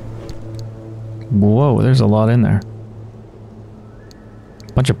 Whoa, there's a lot in there.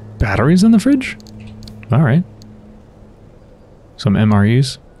 Bunch of batteries in the fridge? Alright. Some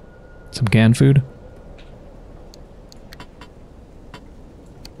MREs. Some canned food.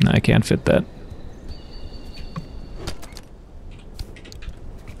 No, I can't fit that.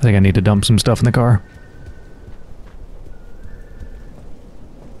 I think I need to dump some stuff in the car.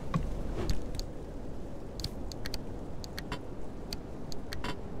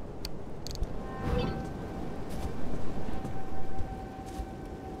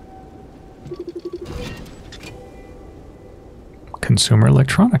 Consumer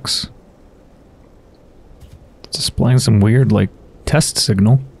electronics. It's displaying some weird, like, test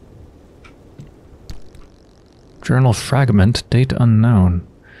signal. Journal fragment, date unknown.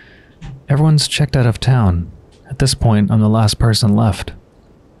 Everyone's checked out of town. At this point, I'm the last person left.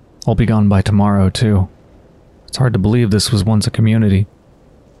 I'll be gone by tomorrow, too. It's hard to believe this was once a community.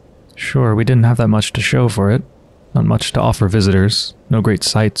 Sure, we didn't have that much to show for it. Not much to offer visitors, no great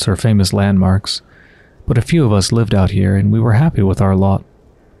sights or famous landmarks. But a few of us lived out here, and we were happy with our lot.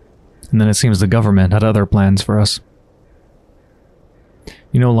 And then it seems the government had other plans for us.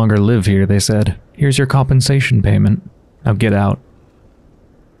 You no longer live here, they said. Here's your compensation payment. Now get out.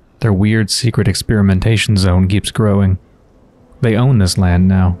 Their weird secret experimentation zone keeps growing. They own this land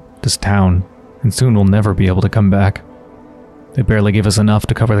now, this town, and soon we'll never be able to come back. They barely give us enough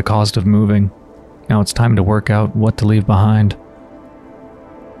to cover the cost of moving. Now it's time to work out what to leave behind.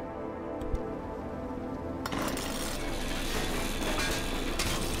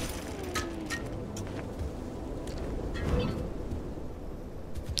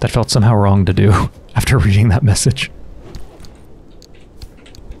 That felt somehow wrong to do after reading that message.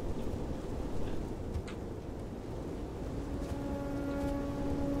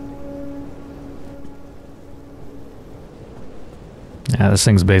 Yeah, this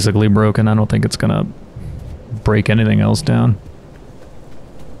thing's basically broken. I don't think it's gonna break anything else down.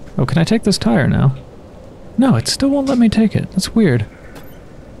 Oh, can I take this tire now? No, it still won't let me take it. That's weird.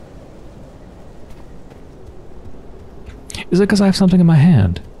 Is it because I have something in my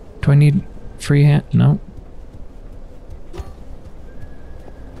hand? Do I need free hand? No.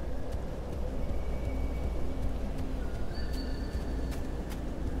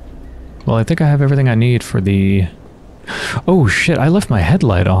 Well, I think I have everything I need for the... Oh shit, I left my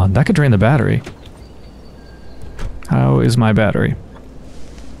headlight on. That could drain the battery. How is my battery?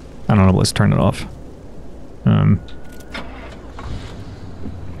 I don't know, let's turn it off.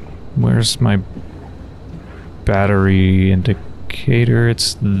 Where's my battery indicator?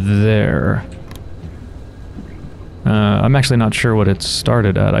 It's there. I'm actually not sure what it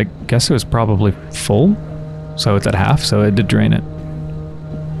started at. I guess it was probably full, so it's at half, so it did drain it.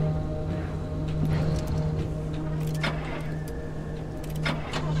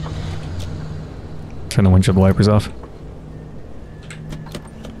 Turn the windshield wipers off.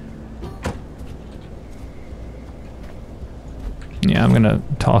 Yeah, I'm gonna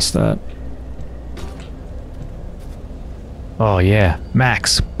toss that. Oh yeah,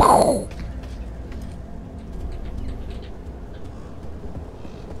 max.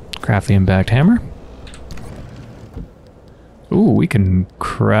 Craft the impact hammer. Ooh, we can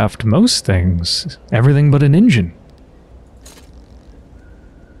craft most things. Everything but an engine.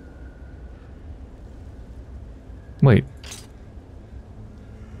 Wait.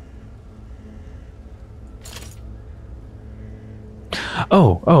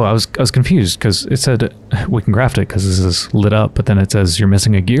 Oh, I was confused because it said we can craft it because this is lit up, but then it says you're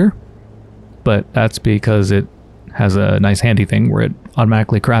missing a gear. But that's because it has a nice handy thing where it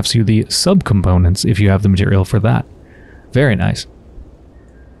automatically crafts you the subcomponents if you have the material for that. Very nice.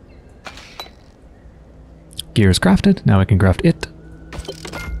 Gear is crafted. Now I can craft it.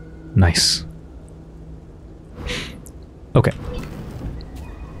 Nice. Okay.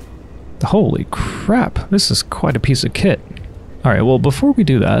 Holy crap, this is quite a piece of kit. Alright, well before we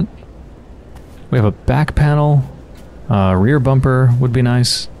do that, we have a back panel, rear bumper would be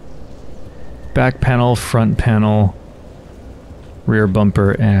nice, back panel, front panel, rear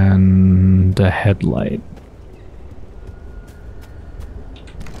bumper, and a headlight.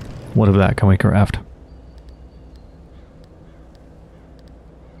 What of that can we craft?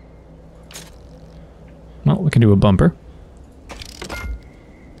 Well, we can do a bumper.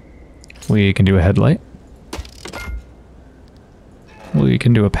 We can do a headlight. We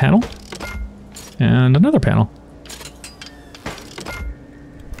can do a panel. And another panel.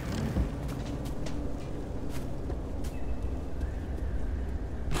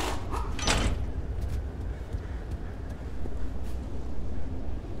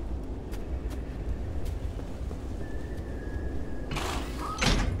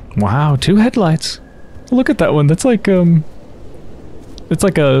 Wow, 2 headlights. Look at that one. That's like, it's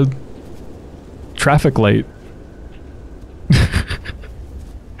like a traffic light.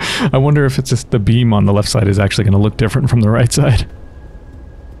 I wonder if it's just the beam on the left side is actually going to look different from the right side.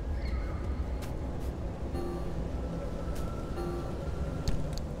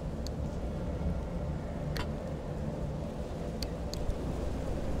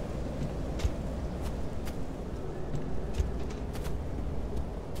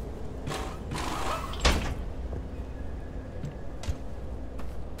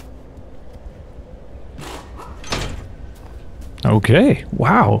 Okay,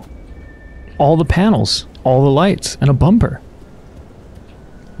 wow. All the panels, all the lights, and a bumper.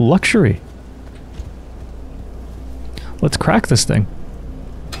 Luxury. Let's crack this thing.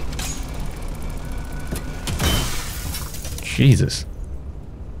 Jesus.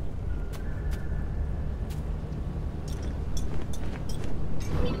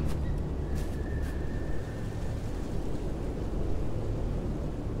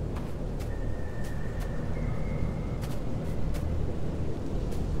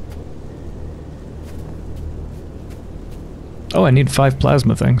 Oh, I need 5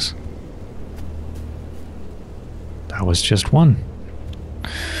 plasma things. That was just 1.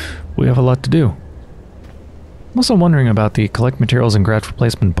 We have a lot to do. I'm also wondering about the collect materials and graft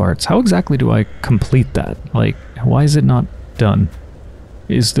replacement parts. How exactly do I complete that? Like, why is it not done?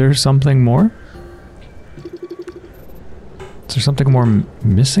 Is there something more? Is there something more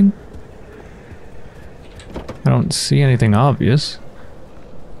missing? I don't see anything obvious.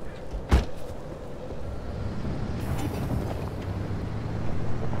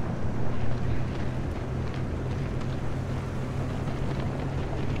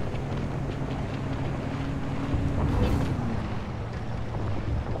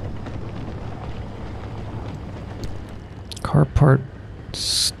 Car part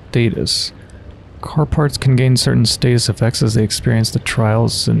status. Car parts can gain certain status effects as they experience the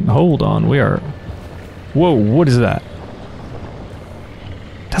trials and... Hold on, we are... Whoa, what is that?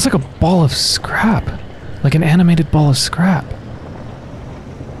 That's like a ball of scrap. Like an animated ball of scrap.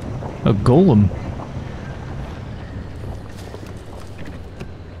 A golem.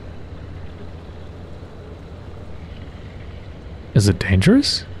 Is it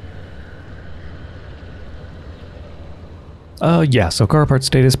dangerous? Yeah, so car part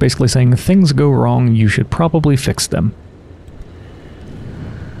status basically saying things go wrong, you should probably fix them.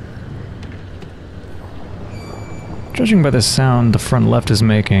 Judging by the sound the front left is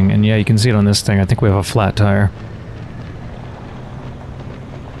making, and yeah, you can see it on this thing, I think we have a flat tire.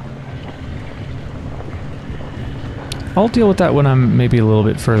 I'll deal with that when I'm maybe a little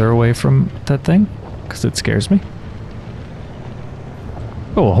bit further away from that thing, because it scares me.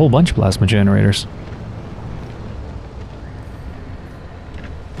 Oh, a whole bunch of plasma generators.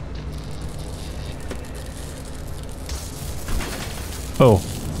 Oh.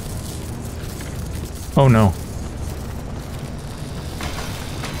 Oh no.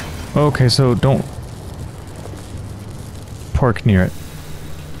 Okay, so don't park near it.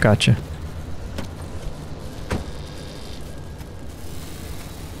 Gotcha.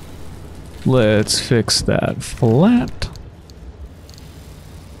 Let's fix that flat.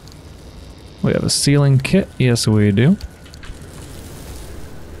 We have a ceiling kit. Yes, we do.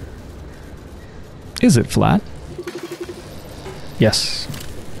 Is it flat? Yes.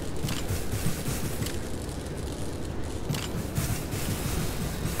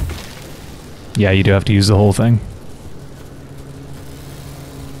 Yeah, you do have to use the whole thing.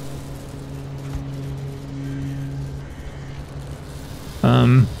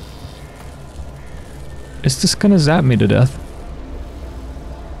 Is this gonna zap me to death?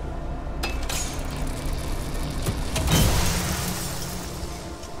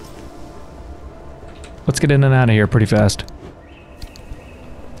 Let's get in and out of here pretty fast.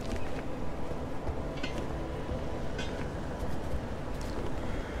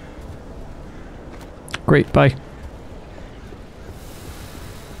 Great, bye.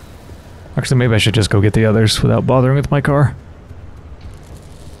 Actually, maybe I should just go get the others without bothering with my car.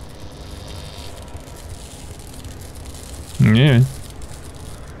 Yeah.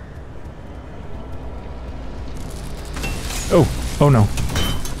 Oh no.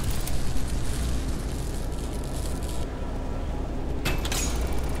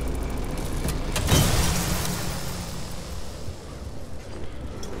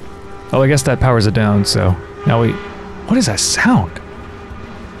 Oh, I guess that powers it down, so now we... What is that sound?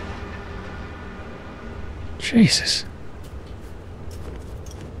 Jesus.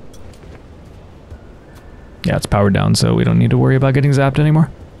 Yeah, it's powered down, so we don't need to worry about getting zapped anymore.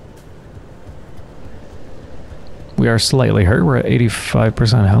 We are slightly hurt. We're at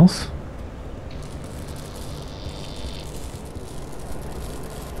 85% health.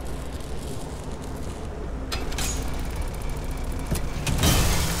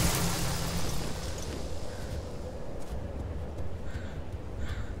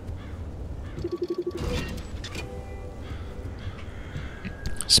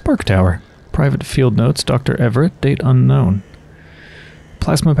 Spark Tower. Private field notes, Dr. Everett, date unknown.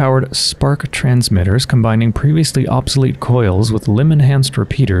 Plasma-powered spark transmitters combining previously obsolete coils with limb-enhanced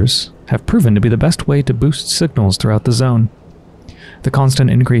repeaters have proven to be the best way to boost signals throughout the zone. The constant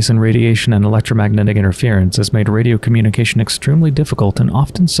increase in radiation and electromagnetic interference has made radio communication extremely difficult and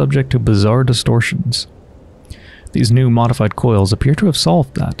often subject to bizarre distortions. These new modified coils appear to have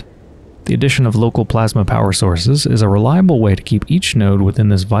solved that. The addition of local plasma power sources is a reliable way to keep each node within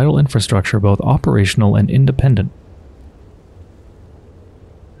this vital infrastructure both operational and independent.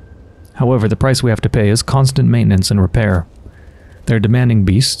 However, the price we have to pay is constant maintenance and repair. They're demanding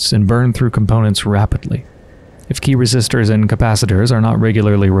beasts and burn through components rapidly. If key resistors and capacitors are not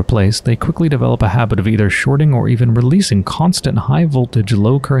regularly replaced, they quickly develop a habit of either shorting or even releasing constant high-voltage,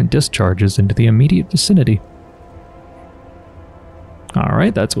 low-current discharges into the immediate vicinity.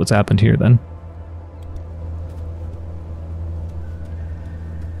 Alright, that's what's happened here then.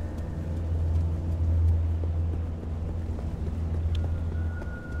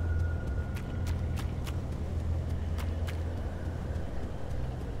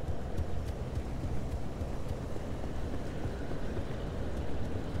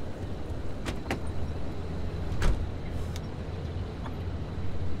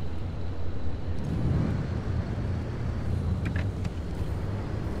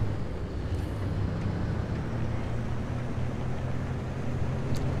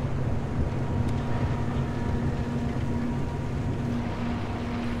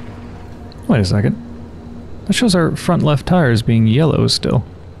 Wait a second. That shows our front left tire is being yellow still.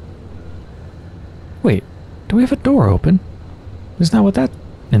 Wait, do we have a door open? Isn't that what that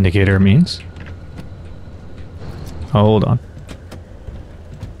indicator means? Oh, hold on.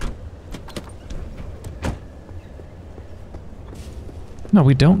 No,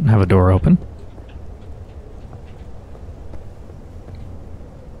 we don't have a door open.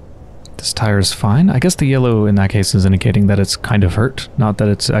 This tire is fine. I guess the yellow in that case is indicating that it's kind of hurt, not that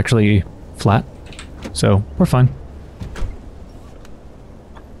it's actually flat. So, we're fine.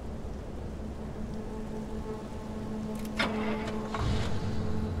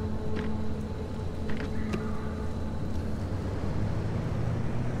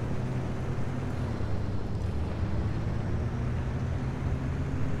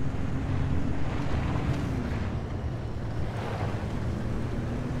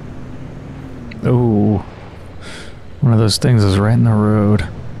 Oh, one of those things is right in the road.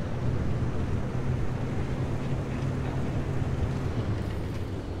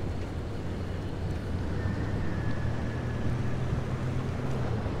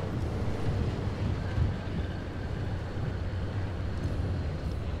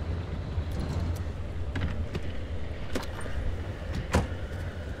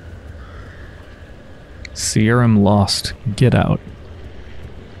 Serum lost. Get out.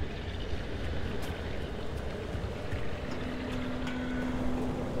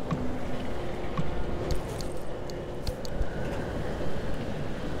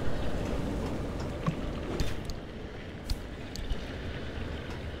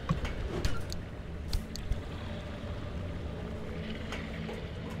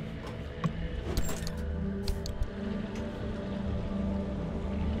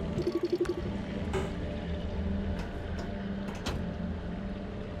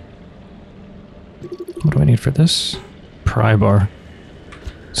 What do I need for this? Pry bar.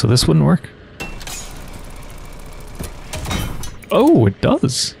 So this wouldn't work? Oh, it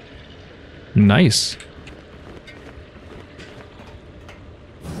does! Nice.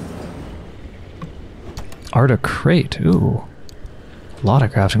 Arta crate, ooh. A lot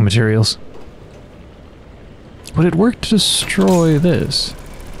of crafting materials. Would it work to destroy this?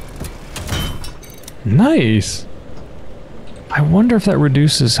 Nice! I wonder if that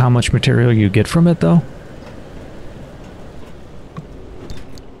reduces how much material you get from it, though.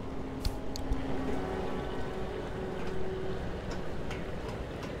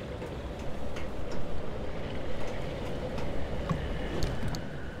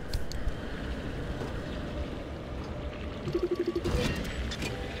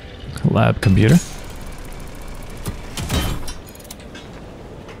 Lab computer.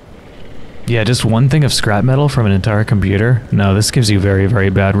 Yeah, just one thing of scrap metal from an entire computer? No, this gives you very, very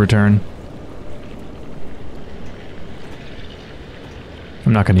bad return.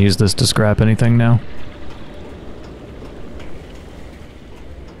 I'm not going to use this to scrap anything now.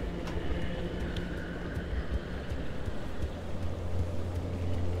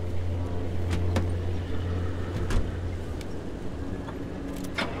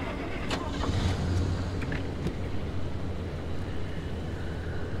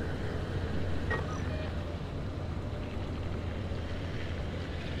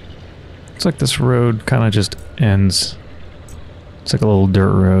 Looks like this road kind of just ends. It's like a little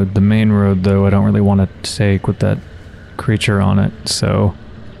dirt road. The main road, though, I don't really want to take with that creature on it, so...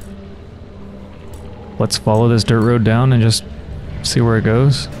 let's follow this dirt road down and just see where it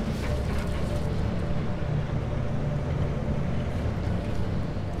goes.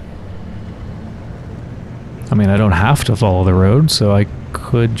 I mean, I don't have to follow the road, so I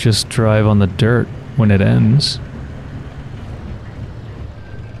could just drive on the dirt when it ends.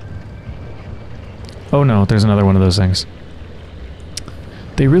 Oh no, there's another one of those things.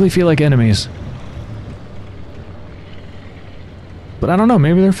 They really feel like enemies. But I don't know,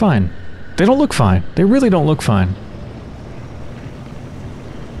 maybe they're fine. They don't look fine. They really don't look fine.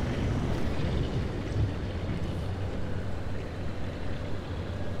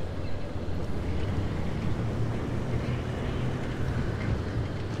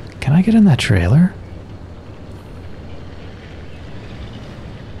 Can I get in that trailer?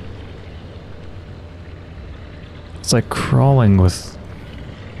 It's like crawling with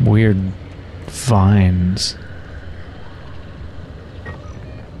weird vines.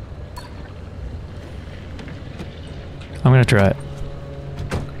 I'm gonna try it.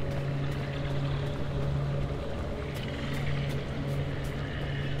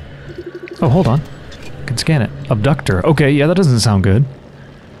 Oh, hold on. I can scan it. Abductor. Okay, yeah, that doesn't sound good.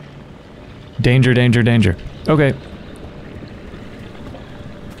 Danger, danger, danger. Okay.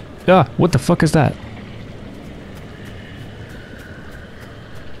 Ah, what the fuck is that?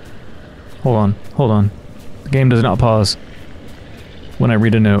 Hold on, hold on. The game does not pause when I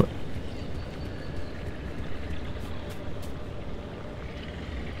read a note.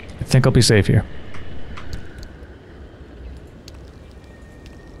 I think I'll be safe here.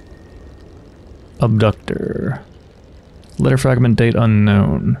 Abductor. Letter fragment date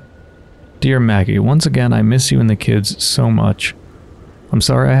unknown. Dear Maggie, once again I miss you and the kids so much. I'm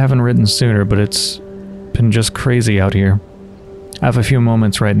sorry I haven't written sooner, but it's been just crazy out here. I have a few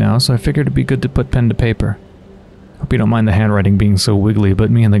moments right now, so I figured it'd be good to put pen to paper. Hope you don't mind the handwriting being so wiggly, but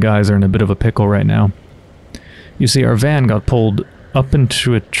me and the guys are in a bit of a pickle right now. You see, our van got pulled up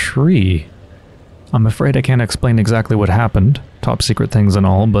into a tree. I'm afraid I can't explain exactly what happened, top secret things and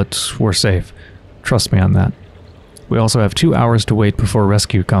all, but we're safe. Trust me on that. We also have 2 hours to wait before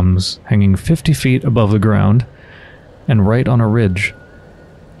rescue comes, hanging 50 feet above the ground, and right on a ridge.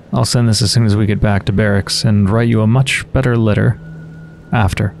 I'll send this as soon as we get back to barracks, and write you a much better letter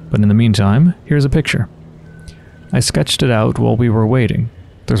after, but in the meantime, here's a picture. I sketched it out while we were waiting.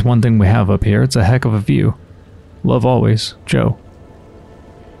 There's one thing we have up here, it's a heck of a view. Love always, Joe.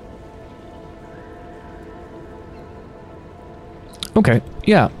 Okay,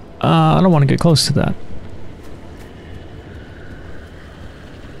 yeah, I don't want to get close to that.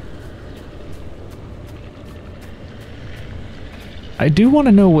 I do want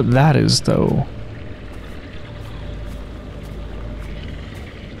to know what that is, though.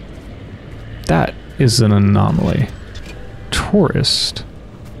 That is an anomaly. Tourist.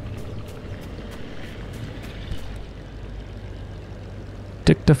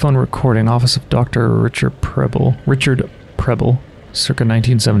 Dictaphone recording, Office of Dr. Richard Preble, circa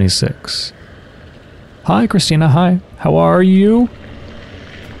 1976. Hi, Christina, hi. How are you?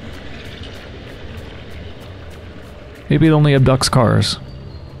 Maybe it only abducts cars.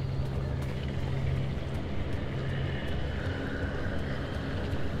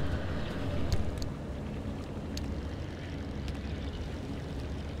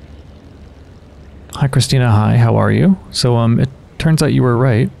 Hi, Christina, hi. How are you? So, it turns out you were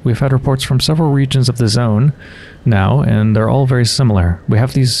right. We've had reports from several regions of the zone now, and they're all very similar. We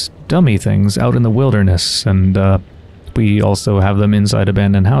have these dummy things out in the wilderness, and we also have them inside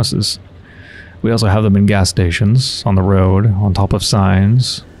abandoned houses. We also have them in gas stations, on the road, on top of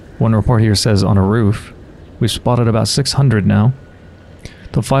signs. One report here says on a roof. We've spotted about 600 now.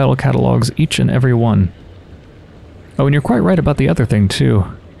 The file catalogs each and every one. Oh, and you're quite right about the other thing, too.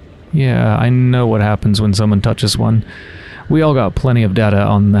 Yeah, I know what happens when someone touches one. We all got plenty of data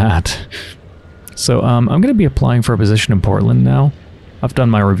on that. So, I'm going to be applying for a position in Portland now. I've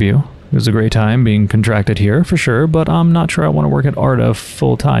done my review. It was a great time being contracted here, for sure, but I'm not sure I want to work at ARDA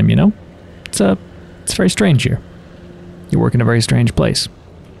full-time, you know? It's very strange here. You work in a very strange place.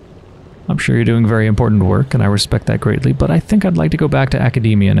 I'm sure you're doing very important work, and I respect that greatly, but I think I'd like to go back to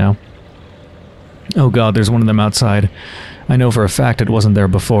academia now. Oh god, there's one of them outside. I know for a fact it wasn't there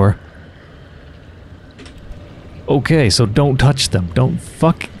before. Okay, so don't touch them. Don't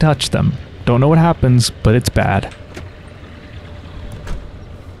fucking touch them. Don't know what happens, but it's bad.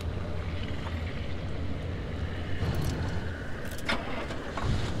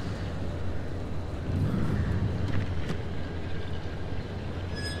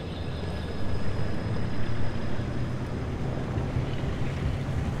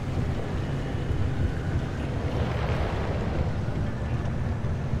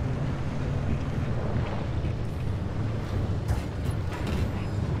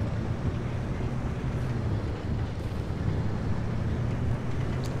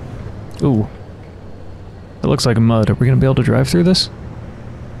 Ooh. It looks like mud. Are we gonna be able to drive through this?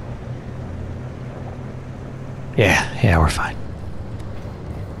 Yeah, we're fine.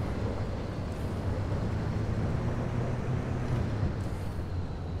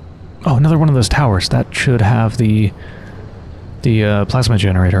 Oh, another one of those towers. That should have the plasma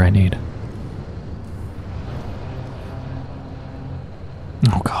generator I need.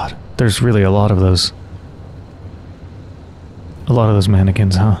 Oh god, there's really a lot of those. A lot of those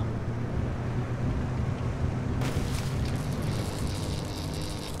mannequins, huh?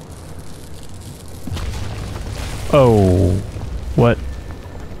 Oh, what?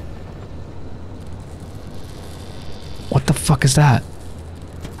 What the fuck is that?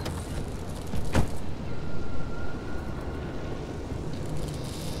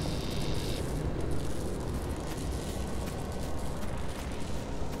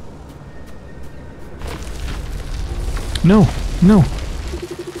 No, no.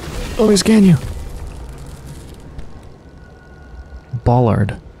 Let me scan you.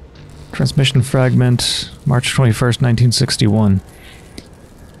 Bollard. Transmission fragment, March 21st, 1961.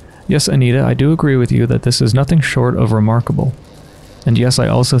 Yes, Anita, I do agree with you that this is nothing short of remarkable. And yes, I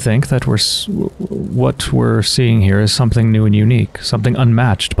also think that what we're seeing here is something new and unique, something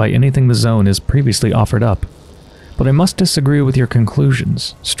unmatched by anything the Zone has previously offered up. But I must disagree with your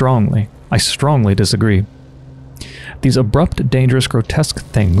conclusions, strongly. I strongly disagree. These abrupt, dangerous, grotesque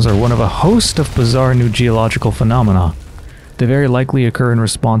things are one of a host of bizarre new geological phenomena. They very likely occur in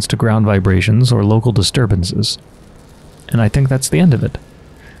response to ground vibrations or local disturbances. And I think that's the end of it.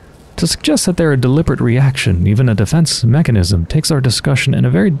 To suggest that they're a deliberate reaction, even a defense mechanism, takes our discussion in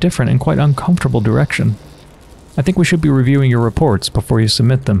a very different and quite uncomfortable direction. I think we should be reviewing your reports before you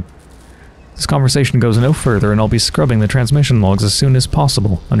submit them. This conversation goes no further, and I'll be scrubbing the transmission logs as soon as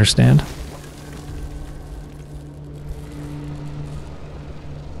possible, understand?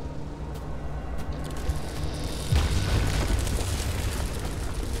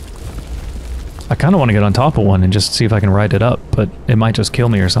 I kind of want to get on top of one and just see if I can ride it up, but it might just kill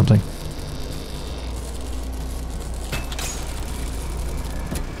me or something.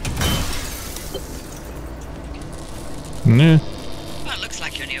 Nah. Well, it looks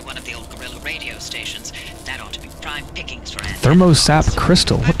like you're near one of the old Gorilla radio stations. That ought to be prime pickings for antenna. Thermosap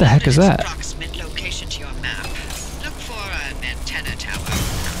crystal. What the heck is that? Approximate location to your map. Look for an antenna tower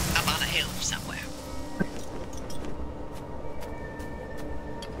up on a hill somewhere.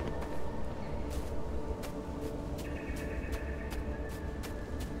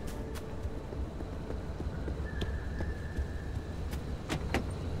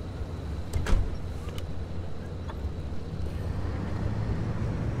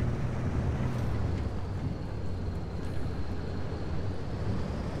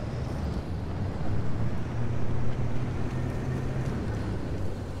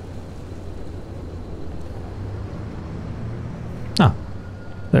 Ah,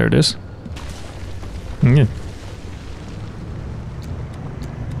 there it is. Yeah.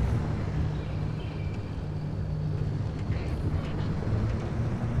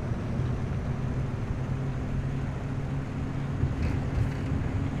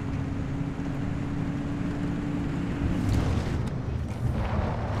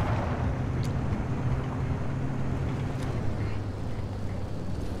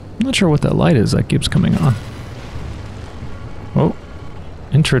 I'm not sure what that light is that keeps coming on. Oh,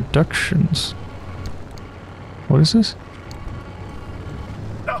 introductions. What is this?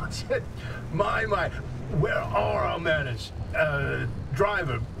 Oh, my, where are our manners?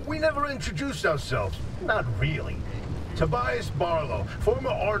 Driver, we never introduced ourselves. Not really. Tobias Barlow, former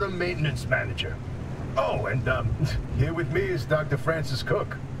Artem maintenance manager. Oh, and here with me is Dr. Francis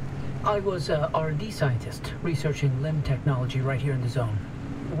Cook. I was a R&D scientist researching limb technology right here in the Zone.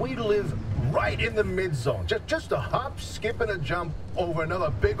 We live right in the mid-zone. Just a hop, skip, and a jump over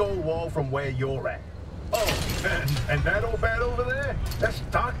another big old wall from where you're at. Oh, and that old bat over there? That's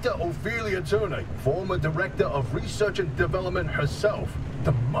Dr. Ophelia Turner, former director of research and development herself.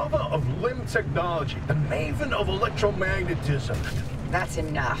 The mother of limb technology, the maven of electromagnetism. That's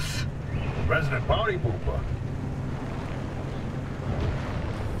enough. Resident party pooper.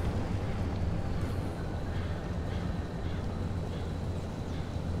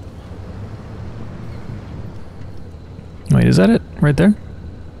 Wait, is that it? Right there?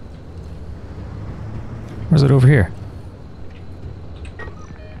 Or is it over here?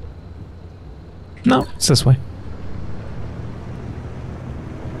 No, it's this way.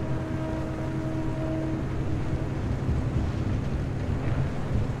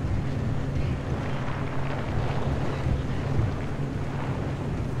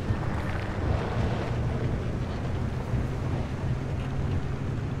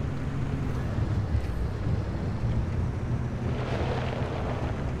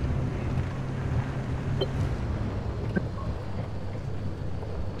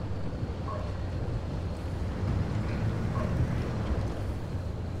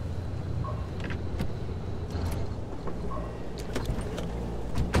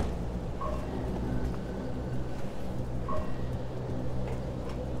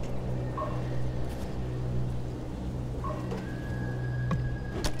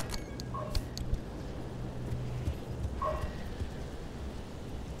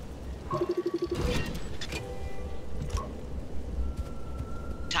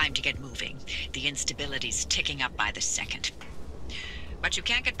 to get moving. The instability's ticking up by the second. But you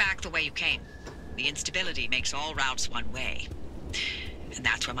can't get back the way you came. The instability makes all routes one way. And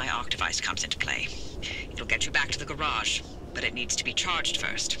that's where my arc device comes into play. It'll get you back to the garage, but it needs to be charged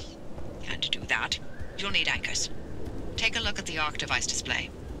first. And to do that, you'll need anchors. Take a look at the arc device display.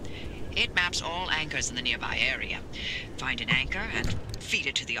 It maps all anchors in the nearby area. Find an anchor and feed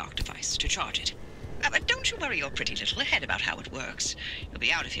it to the arc device to charge it. But don't you worry your pretty little head about how it works. You'll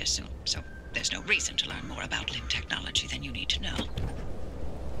be out of here soon, so there's no reason to learn more about limb technology than you need to know.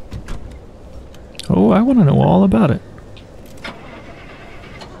 Oh, I want to know all about it.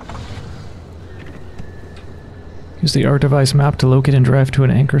 Use the arc device map to locate and drive to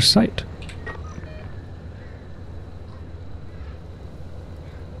an anchor site.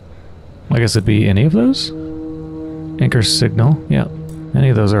 I guess it'd be any of those? Anchor signal, yeah. Any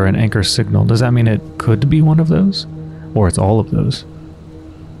of those are an anchor signal. Does that mean it could be one of those? Or it's all of those?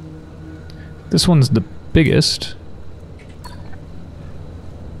 This one's the biggest.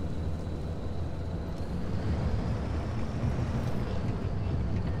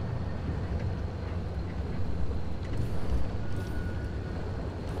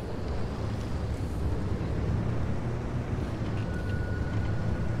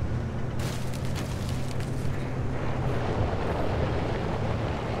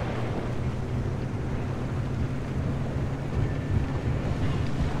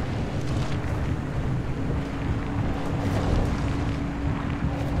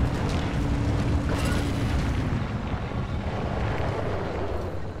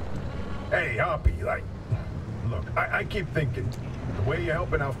 Hey, Hoppy, look, I keep thinking, the way you're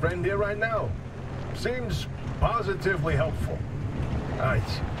helping our friend here right now seems positively helpful. It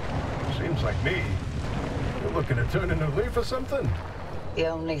seems like me. You're looking to turn a new leaf or something? The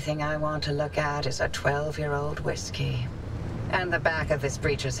only thing I want to look at is a 12-year-old whiskey. And the back of this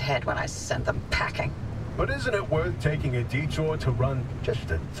breacher's head when I send them packing. But isn't it worth taking a detour to run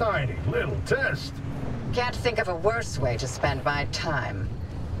just a tiny little test? Can't think of a worse way to spend my time.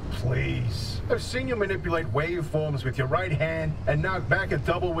 Please. I've seen you manipulate waveforms with your right hand and knock back a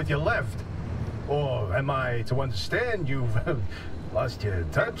double with your left. Or am I to understand you've lost your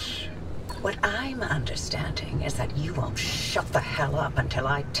touch? What I'm understanding is that you won't shut the hell up until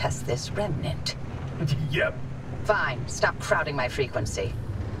I test this remnant. Yep. Fine, stop crowding my frequency.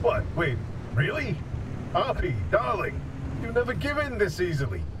 What? Wait, really? Hoppy, darling, you never give in this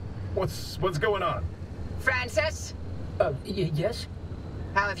easily. What's going on? Francis? Yes?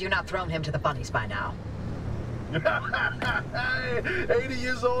 How have you not thrown him to the bunnies by now? 80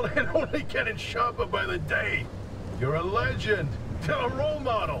 years old and only getting sharper by the day. You're a legend. A role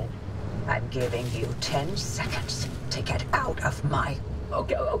model. I'm giving you 10 seconds to get out of my...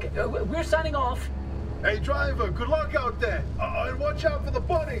 Okay, we're signing off. Hey, driver, good luck out there. And watch out for the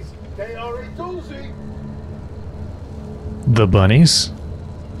bunnies. They are a doozy. The bunnies?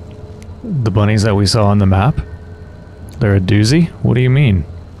 The bunnies that we saw on the map? They're a doozy? What do you mean?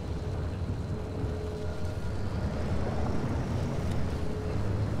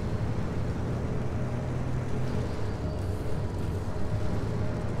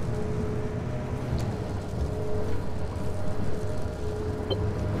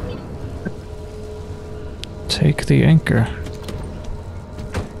 Take the anchor.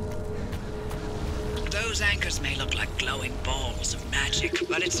 Those anchors may look like glowing balls of magic,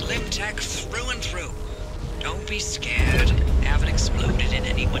 but it's limb tech through and through. Don't be scared. Haven't exploded in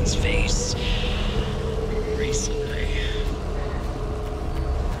anyone's face recently.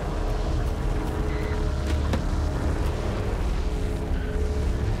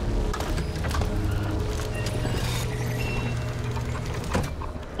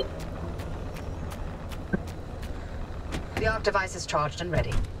 The arc device is charged and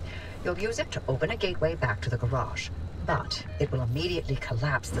ready. You'll use it to open a gateway back to the garage, but it will immediately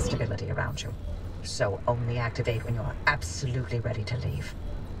collapse the stability around you. So only activate when you're absolutely ready to leave.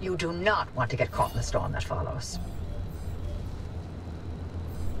 You do not want to get caught in the storm that follows.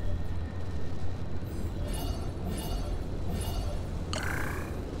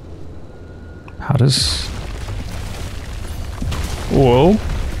 How does... Whoa.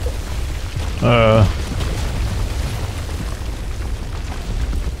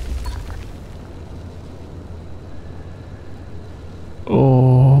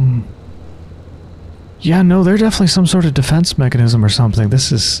 Yeah, no, they're definitely some sort of defense mechanism or something.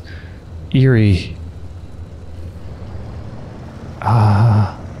 This is eerie.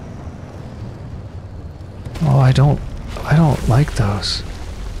 Oh, I don't like those.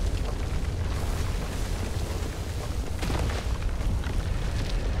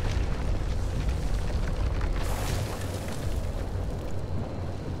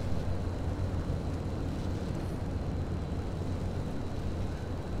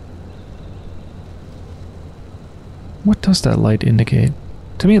 What does that light indicate?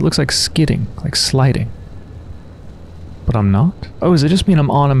 To me it looks like skidding, like sliding. But I'm not? Oh, does it just mean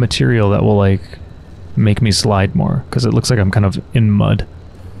I'm on a material that will, like, make me slide more? Because it looks like I'm kind of in mud.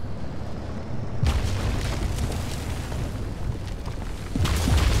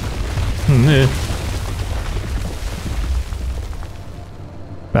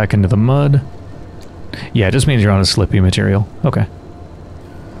 Back into the mud. Yeah, it just means you're on a slippy material. Okay.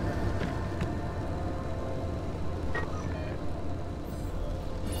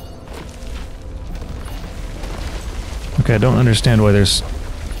 Okay, I don't understand why there's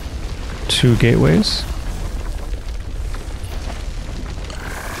 2 gateways.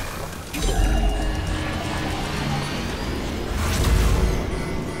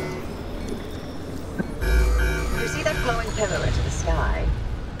 You see that glowing pillar into the sky?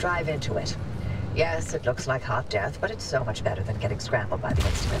 Drive into it. Yes, it looks like hot death, but it's so much better than getting scrambled by the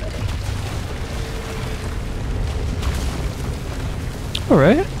instability.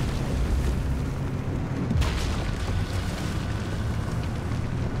 Alright.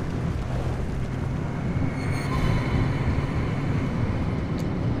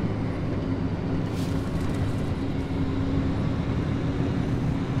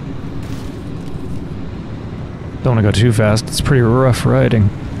 Don't want to go too fast, it's pretty rough riding.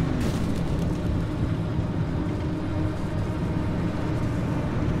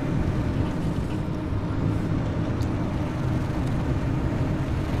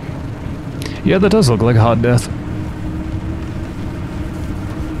 Yeah, that does look like hot death.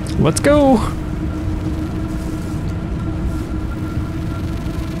 Let's go!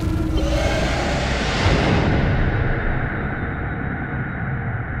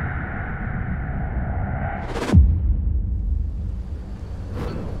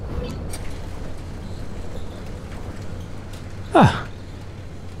 Ah.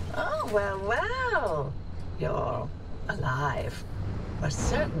 Oh, well. You're alive. We're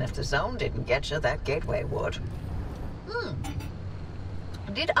certain if the zone didn't get you, that gateway would.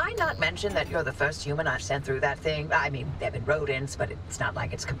 Did I not mention that you're the first human I've sent through that thing? I mean, they've been rodents, but it's not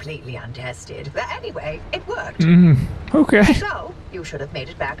like it's completely untested. Anyway, it worked. Okay. So, you should have made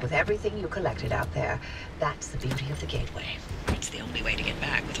it back with everything you collected out there. That's the beauty of the gateway. It's the only way to get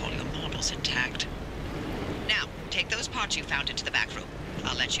back with all your models intact. Now, take those parts you found into the back room.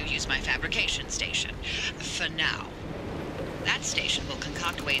 I'll let you use my fabrication station. For now. That station will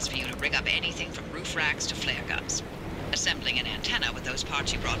concoct ways for you to rig up anything from roof racks to flare guns. Assembling an antenna with those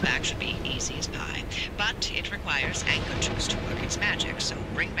parts you brought back should be easy as pie. But it requires anchor juice to work its magic, so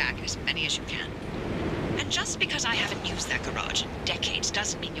bring back as many as you can. And just because I haven't used that garage in decades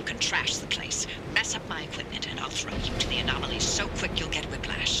doesn't mean you can trash the place. Mess up my equipment and I'll throw you to the anomalies so quick you'll get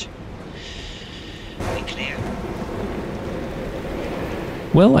whiplash. We clear?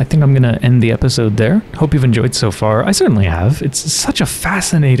 Well, I think I'm going to end the episode there. Hope you've enjoyed so far. I certainly have. It's such a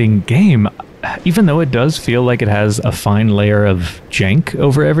fascinating game. Even though it does feel like it has a fine layer of jank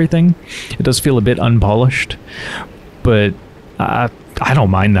over everything, it does feel a bit unpolished. But I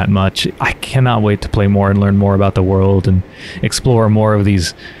don't mind that much. I cannot wait to play more and learn more about the world and explore more of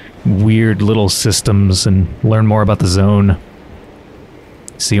these weird little systems and learn more about the zone.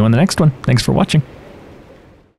 See you on the next one. Thanks for watching.